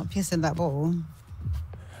know that's not piss in that bowl.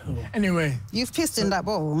 Anyway. You've pissed in that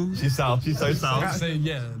bowl. She's south. She's so south. So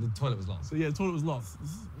yeah, the toilet was locked. So yeah, the toilet was locked.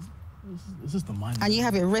 It's just the mind. And you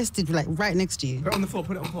have it rested like right next to you. Put it on the floor,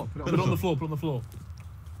 put it on the floor. Put it on the floor, put it on the floor.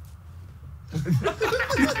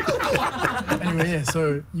 Anyway, yeah,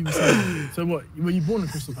 so you were saying, so what, were you born in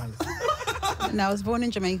Crystal Palace? No, I was born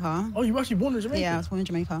in Jamaica. Oh, you were actually born in Jamaica? Yeah, I was born in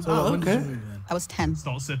Jamaica. So when did you move then? I was 10.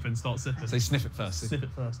 Start sipping, start sipping. Say sniff it first. Sniff it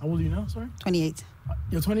first. How old are you now, sorry? 28.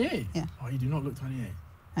 You're 28? Yeah. Oh, you do not look 28.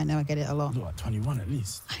 I know, I get it a lot. You look like 21 at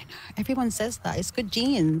least. I know. Everyone says that. It's good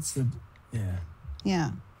genes. Good. Yeah.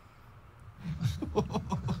 Yeah.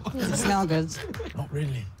 Does it smell good? Not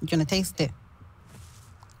really. You gonna taste it?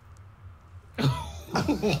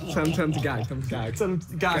 Time to gag, time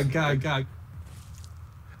to gag. Gag.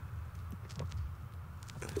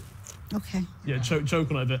 Okay. Yeah,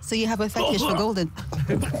 choke on it a bit. So you have a fetish for golden?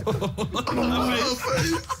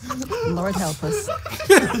 Lord help us.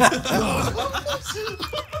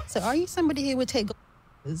 So are you somebody who would take gold?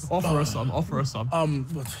 Offer us some, offer us some.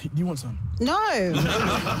 What, do you want some? No.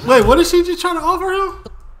 Wait, what is she just trying to offer him?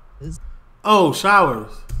 Oh,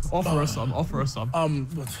 showers. Offer us some, offer us some.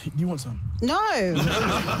 What, do you want some? No.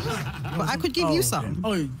 But I could give you some.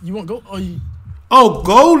 Oh, you want gold? Oh,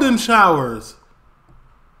 golden showers.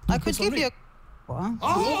 I could give you a... What?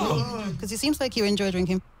 Oh. Because it seems like you enjoy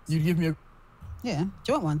drinking. You'd give me a... Yeah. Do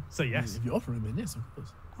you want one? Say yes. If you offer it, then yes, of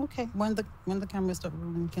course. Okay. When the camera stop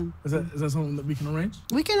rolling, we can... Is that something that we can arrange?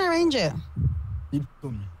 We can arrange it. You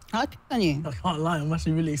on me. I'll pick on you. I can't lie, I'm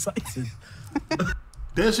actually really excited.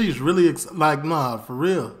 Then she's really like, nah, for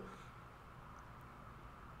real.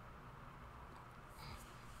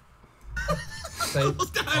 Say,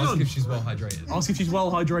 ask if she's well hydrated. Ask if she's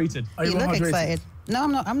well hydrated. Are you You well look hydrated? excited. No,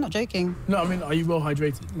 I'm not joking. No, I mean, are you well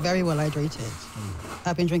hydrated? Very well hydrated.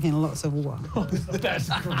 I've been drinking lots of water. That's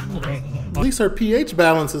great. At least her pH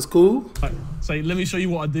balance is cool. Right, so let me show you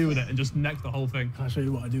what I do with it and just neck the whole thing. Can I show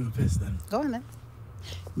you what I do with piss then? Go on then.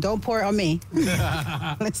 Don't pour it on me.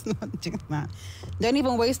 Let's not do that. Don't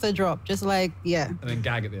even waste a drop. Just like, yeah. And then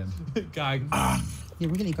gag at the end. Gag.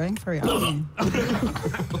 You're really going for it, aren't you?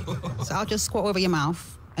 So I'll just squirt over your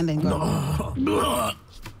mouth and then go.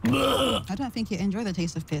 I don't think you enjoy the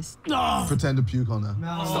taste of piss. Pretend to puke on her.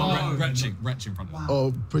 Start retching in front of her.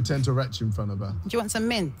 Or pretend to retch in front of her. Do you want some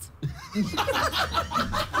mint? You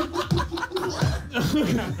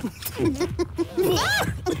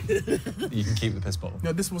can keep the piss bottle.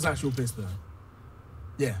 No, this was actual piss though.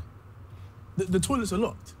 Yeah. The toilets are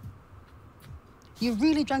locked. You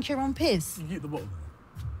really drank your own piss? You keep the bottle.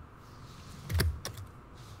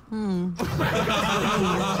 Hmm.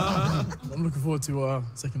 I'm looking forward to our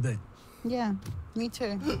second date. Yeah, me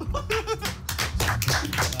too.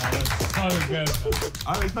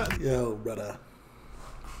 Yo, brother.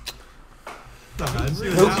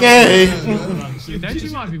 Okay.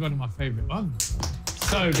 Deji might be one of my favourite ones.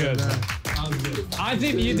 So good. I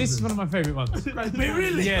think this is one of my favourite ones. Wait,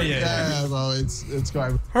 really? Yeah. Yeah, well, it's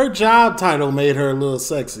great. Her job title made her a little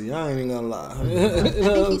sexy. I ain't even gonna lie. I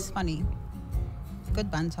think he's funny. Good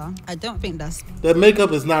banter. I don't think that's... That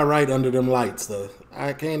makeup is not right under them lights, though.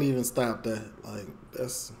 I can't even stop that. Like,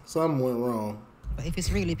 that's... Something went wrong. But if it's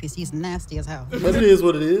really piss, he's nasty as hell. But it is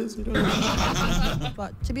what it is. You know?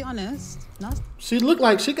 But to be honest, nasty. She looked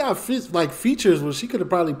like she got features where she could have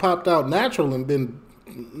probably popped out natural and been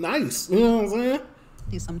nice. You know what I'm saying?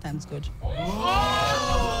 He's sometimes good.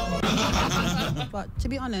 But to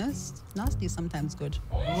be honest, nasty is sometimes good.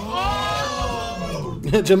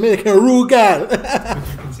 Jamaican rule guy. Would you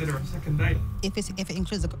consider a second date? If it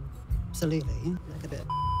includes absolutely. Like a bit.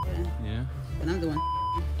 Yeah. But I'm the one.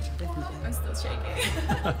 I'm still shaking.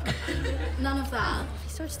 None of that. If he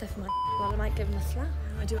starts stiffing my well, I might give him a slap.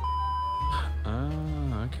 I do.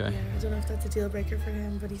 Ah, okay. Yeah, I don't know if that's a deal breaker for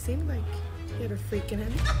him, but he seemed like he had a freak in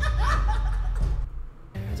him.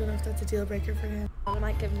 I don't know if that's a deal breaker for him. I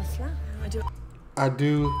might give him a slap. I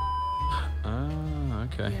do. Ah,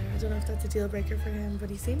 okay. Yeah, I don't know if that's a deal breaker for him, but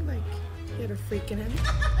he seemed like he had a freak in him.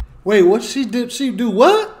 Wait, what she did? She do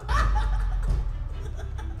what?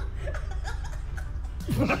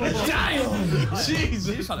 Damn!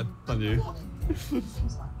 Jesus! She's trying to on you.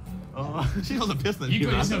 Oh, she wasn't pissed at You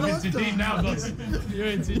got yourself into deep now, boss. You're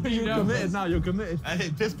into deep now. Committed now. You're committed. Hey,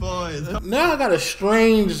 piss boys. Now I got a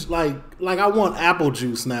strange like I want apple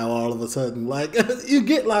juice now all of a sudden. Like you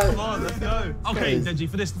get like. Come on, let's go. Okay, Deji,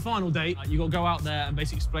 for this the final date, you got to go out there and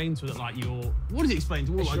basically explain to it like what does it explain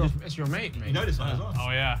to? It's your mate, You know this one as well.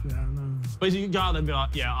 Oh yeah. Yeah, no. Basically, you go out there and be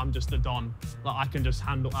like, yeah, I'm just a don. Like I can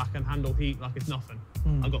handle heat like it's nothing.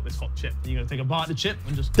 I got this hot chip. You're gonna take a bite of the chip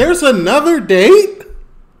and just. There's another date.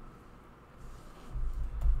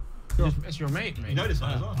 It's your mate, mate. You know this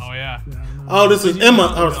one as well. Oh yeah. Oh, this is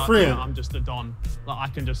Emma, our Yeah, friend. I'm just the Don. Like I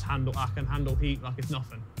can handle heat like it's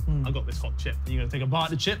nothing. I got this hot chip. You're gonna take a bite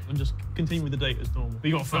of the chip and just continue with the date as normal. But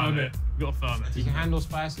you gotta firm it. You gotta firm it. You can handle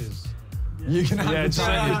spices. You can have Yeah,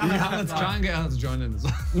 try and get her to join in as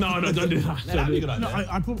well. No, don't do that. That'd be a good idea. No,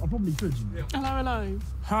 I probably could. You know. Hello, hello.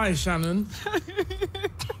 Hi, Shannon.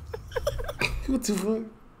 What the fuck?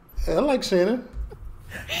 I like Shannon.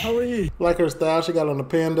 How are you? Like her style. She got on the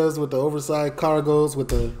pandas with the oversized cargos with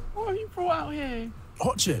the. What have you brought out here?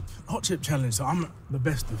 Hot chip challenge. So I'm the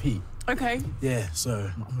best of heat. Okay. Yeah. So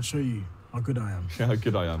I'm gonna show you how good I am. How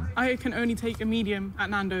good I am. I can only take a medium at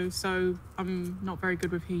Nando's, so I'm not very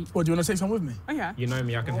good with heat. What, do you want to take some with me? Oh yeah. You know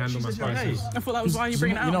me, I can handle my spices. I thought that was why you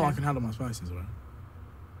bring it out. You know I here. can handle my spices, right?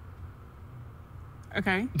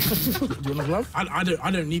 Okay. Do you want a glove?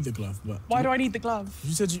 I don't need the glove, but. Why do I need the glove?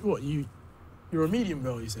 You said you're a medium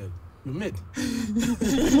girl. You said you're mid.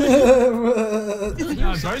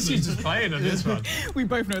 No, Rosie's just playing on this one. We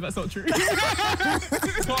both know that's not true.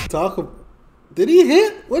 Did he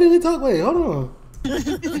hit? What did he talk? Wait, hold on.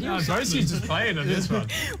 No, Rosie's just playing on this one.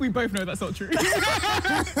 We both know that's not true.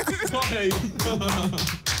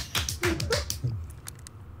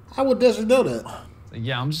 How would Deji know that?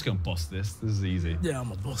 Yeah, I'm just gonna boss this. This is easy. Yeah, I'm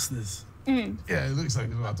gonna boss this. Yeah, it looks like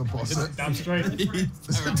you're about to boss it. Damn straight.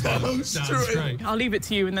 Damn straight. I'll leave it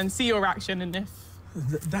to you and then see your reaction and if.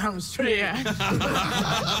 Damn straight. Yeah.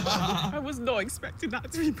 I was not expecting that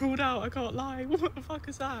to be pulled out. I can't lie. What the fuck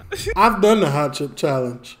is that? I've done the hot chip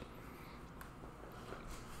challenge.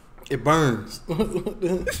 It burns.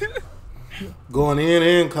 Going in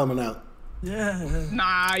and coming out. Yeah.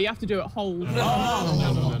 Nah, you have to do it whole.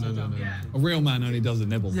 No. A real man only does a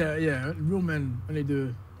nibble. Yeah. Real men only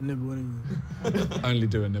do a nibble. Only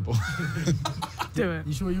do a nibble. Do it.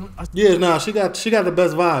 You sure you? Yeah, nah, she got the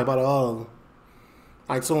best vibe out of all of them.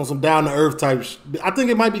 Like some down to earth type. I think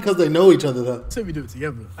it might be because they know each other though. So we do it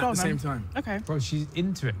together at the same time. Okay. Bro, she's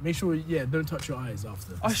into it. Make sure, don't touch your eyes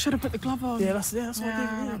after. I should have put the glove on. Yeah, that's what I did.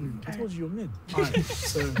 Yeah. I told you you're mid. All right,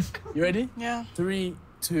 so you ready? Yeah. 3,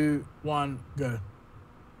 2, 1, go.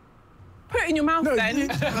 Put it in your mouth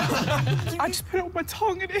then. I just put it on my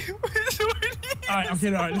tongue and it was already. All right, okay,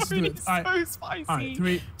 all right, let's do it. All right. So spicy. All right,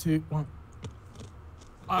 3, 2, 1.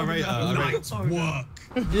 I rate work.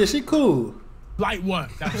 Yeah, she cool. Light work.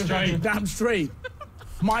 Damn straight. Damn straight.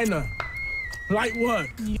 Minor. Light work.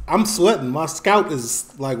 I'm sweating. My scalp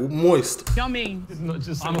is like moist. Yummy. It's not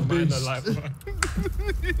just I'm a boost. Like, The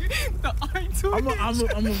eye twitch.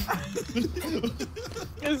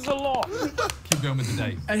 It's a lot. Keep going with the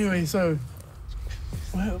date. Anyway, so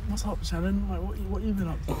what's up, Shannon? Like, what you been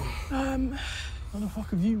up to? What the fuck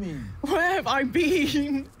have you been? Where have I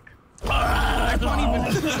been? I can't even.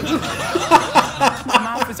 My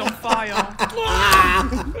mouth is on fire.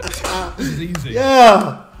 This is easy.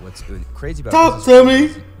 Yeah. What's good? Crazy about Talk this to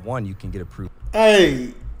is me. One, you can get approved.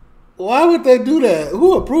 Hey, why would they do that?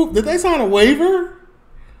 Who approved? Did they sign a waiver?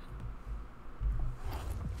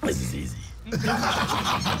 This is easy.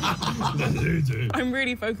 I'm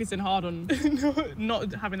really focusing hard on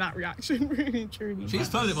not having that reaction, really, truly. She's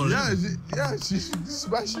turned it on. Yeah, she's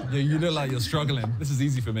smashing. Yeah, you look like you're struggling. This is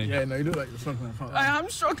easy for me. Yeah, no, you look like you're struggling. I am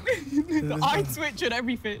struggling. The eye twitch and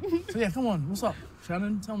everything. So yeah, come on, what's up,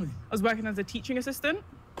 Shannon? Tell me. I was working as a teaching assistant.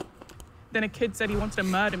 Then a kid said he wanted to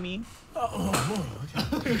murder me.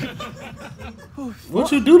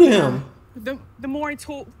 What you do to him? The more I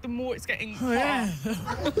talk, the more it's getting yeah.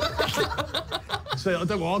 So I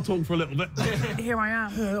don't want to talk for a little bit. Here I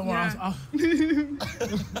am.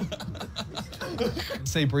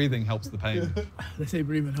 Say breathing helps the pain. They say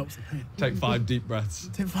breathing helps the pain. Take 5 deep breaths.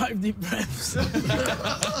 Take 5 deep breaths.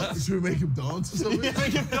 Should we make him dance or something?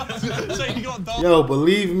 So you got dance. Yo,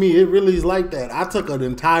 believe me, it really is like that. I took an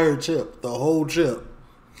entire chip, the whole chip,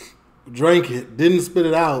 drank it, didn't spit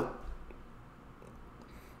it out.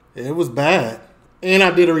 It was bad. And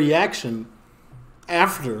I did a reaction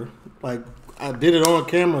after. Like, I did it on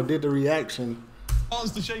camera, did the reaction.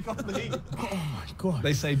 Dance to shake off the heat. Oh my God.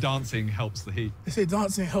 They say dancing helps the heat. They say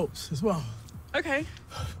dancing helps as well. Okay.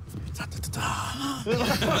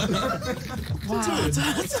 What's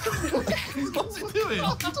it doing?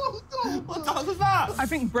 What dance is that? I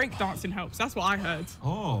think break dancing helps. That's what I heard.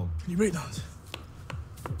 Oh. Can you break dance?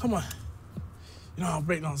 Come on. You know how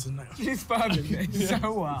break dancing now. He's firming me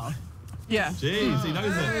so well. Yeah. Jeez, he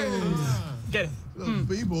knows it. Get it.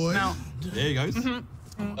 B-boy. Now. There he goes.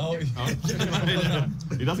 Oh,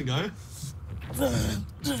 he doesn't go.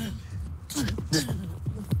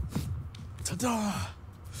 Ta-da!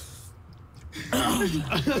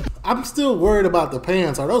 I'm still worried about the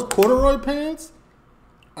pants. Are those corduroy pants?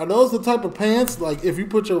 Are those the type of pants, like, if you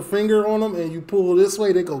put your finger on them and you pull this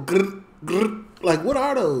way, they go grr, grr. Like, what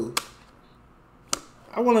are those?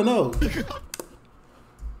 I want to know.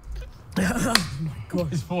 Oh my God.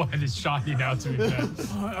 His forehead is shiny now, to be fair.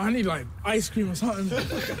 I need, like, ice cream or something.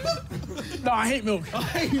 No, I hate milk. I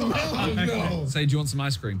hate milk. No. Say, do you want some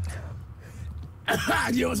ice cream? Do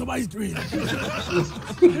you want some ice cream? I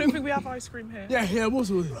don't think we have ice cream here. Yeah,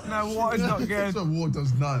 water. No, water's not good. So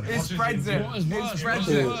water's none. It spreads it. It spreads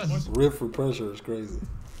it. Rip for pressure is crazy.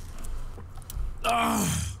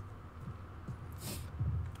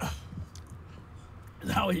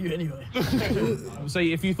 How are you anyway? I would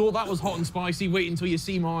say if you thought that was hot and spicy, wait until you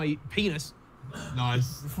see my penis.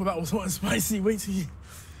 Nice. Before that was hot and spicy, wait till you...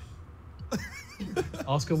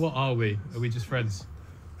 Ask her, what are we? Are we just friends?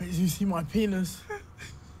 Wait till you see my penis.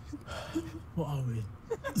 What are we?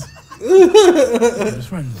 Just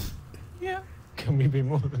friends. Yeah. Can we be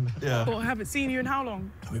more than that? Yeah. Well, I haven't seen you in how long?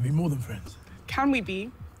 Can we be more than friends? Can we be?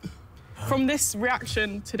 From this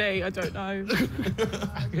reaction today, I don't know.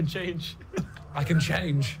 I can change. I can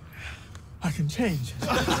change. I can change.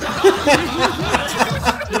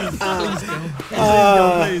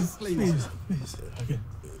 Please. Okay.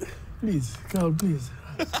 Please, girl, please.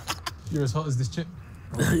 You're as hot as this chick.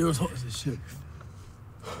 You're as hot as this shit.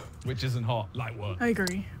 Which isn't hot, like what? I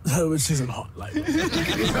agree. Which isn't hot, like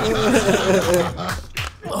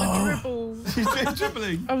Dribble. She's been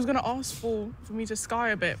dribbling. I was gonna ask for me to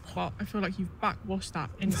sky a bit, but I feel like you've backwashed that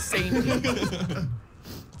insanely.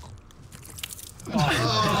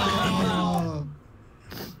 I'm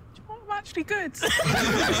actually good.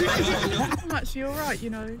 I'm actually all right, you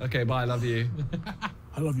know. Okay, bye. I love you.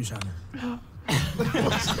 I love you, Shannon.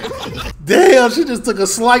 Damn, she just took a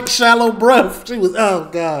slight shallow breath. She was, oh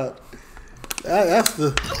God. That's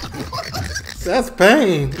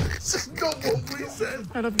pain. That's not what we said.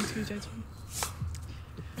 I love you too, Deji.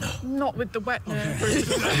 Not with the wetness.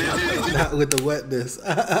 Not with the wetness.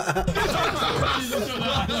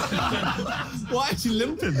 Why is he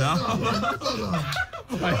limping now?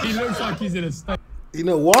 He looks like he's in a state. You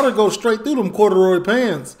know, water goes straight through them corduroy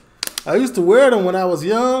pants. I used to wear them when I was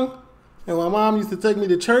young, and my mom used to take me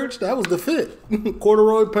to church. That was the fit.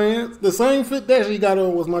 Corduroy pants. The same fit that she got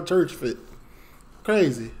on was my church fit.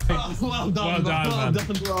 Crazy. Well done, man. Well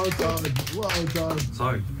done.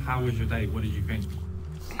 So, how was your date? What did you think?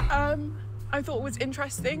 I thought it was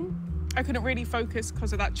interesting. I couldn't really focus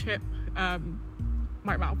because of that chip.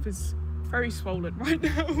 My mouth is very swollen right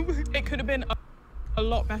now. It could have been a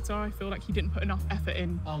lot better. I feel like he didn't put enough effort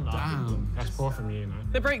in. Oh no. Damn. That's poor from you, you know.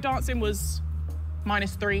 The breakdancing was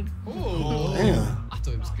 -3. Oh. Damn. I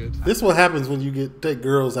thought it was good. This is what happens when you take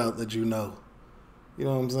girls out that you know. You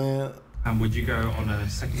know what I'm saying? And would you go on a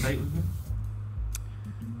second date with him?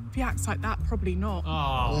 If he acts like that, probably not.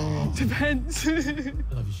 Oh. Depends. I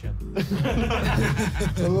love you, Shen. I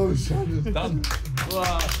love you, Shannon. Done.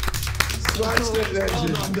 Wow. Smashed it,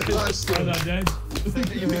 Deji. Smashed it. Well done, Dej.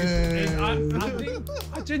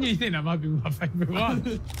 I genuinely think that might be my favourite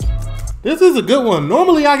one. This is a good one.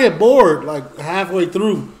 Normally I get bored like halfway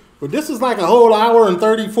through, but this is like a whole hour and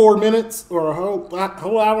 34 minutes or a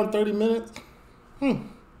whole hour and 30 minutes.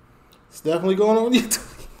 It's definitely going on YouTube.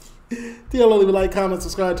 TL, leave a like, comment,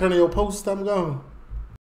 subscribe, turn on your post. I'm gone.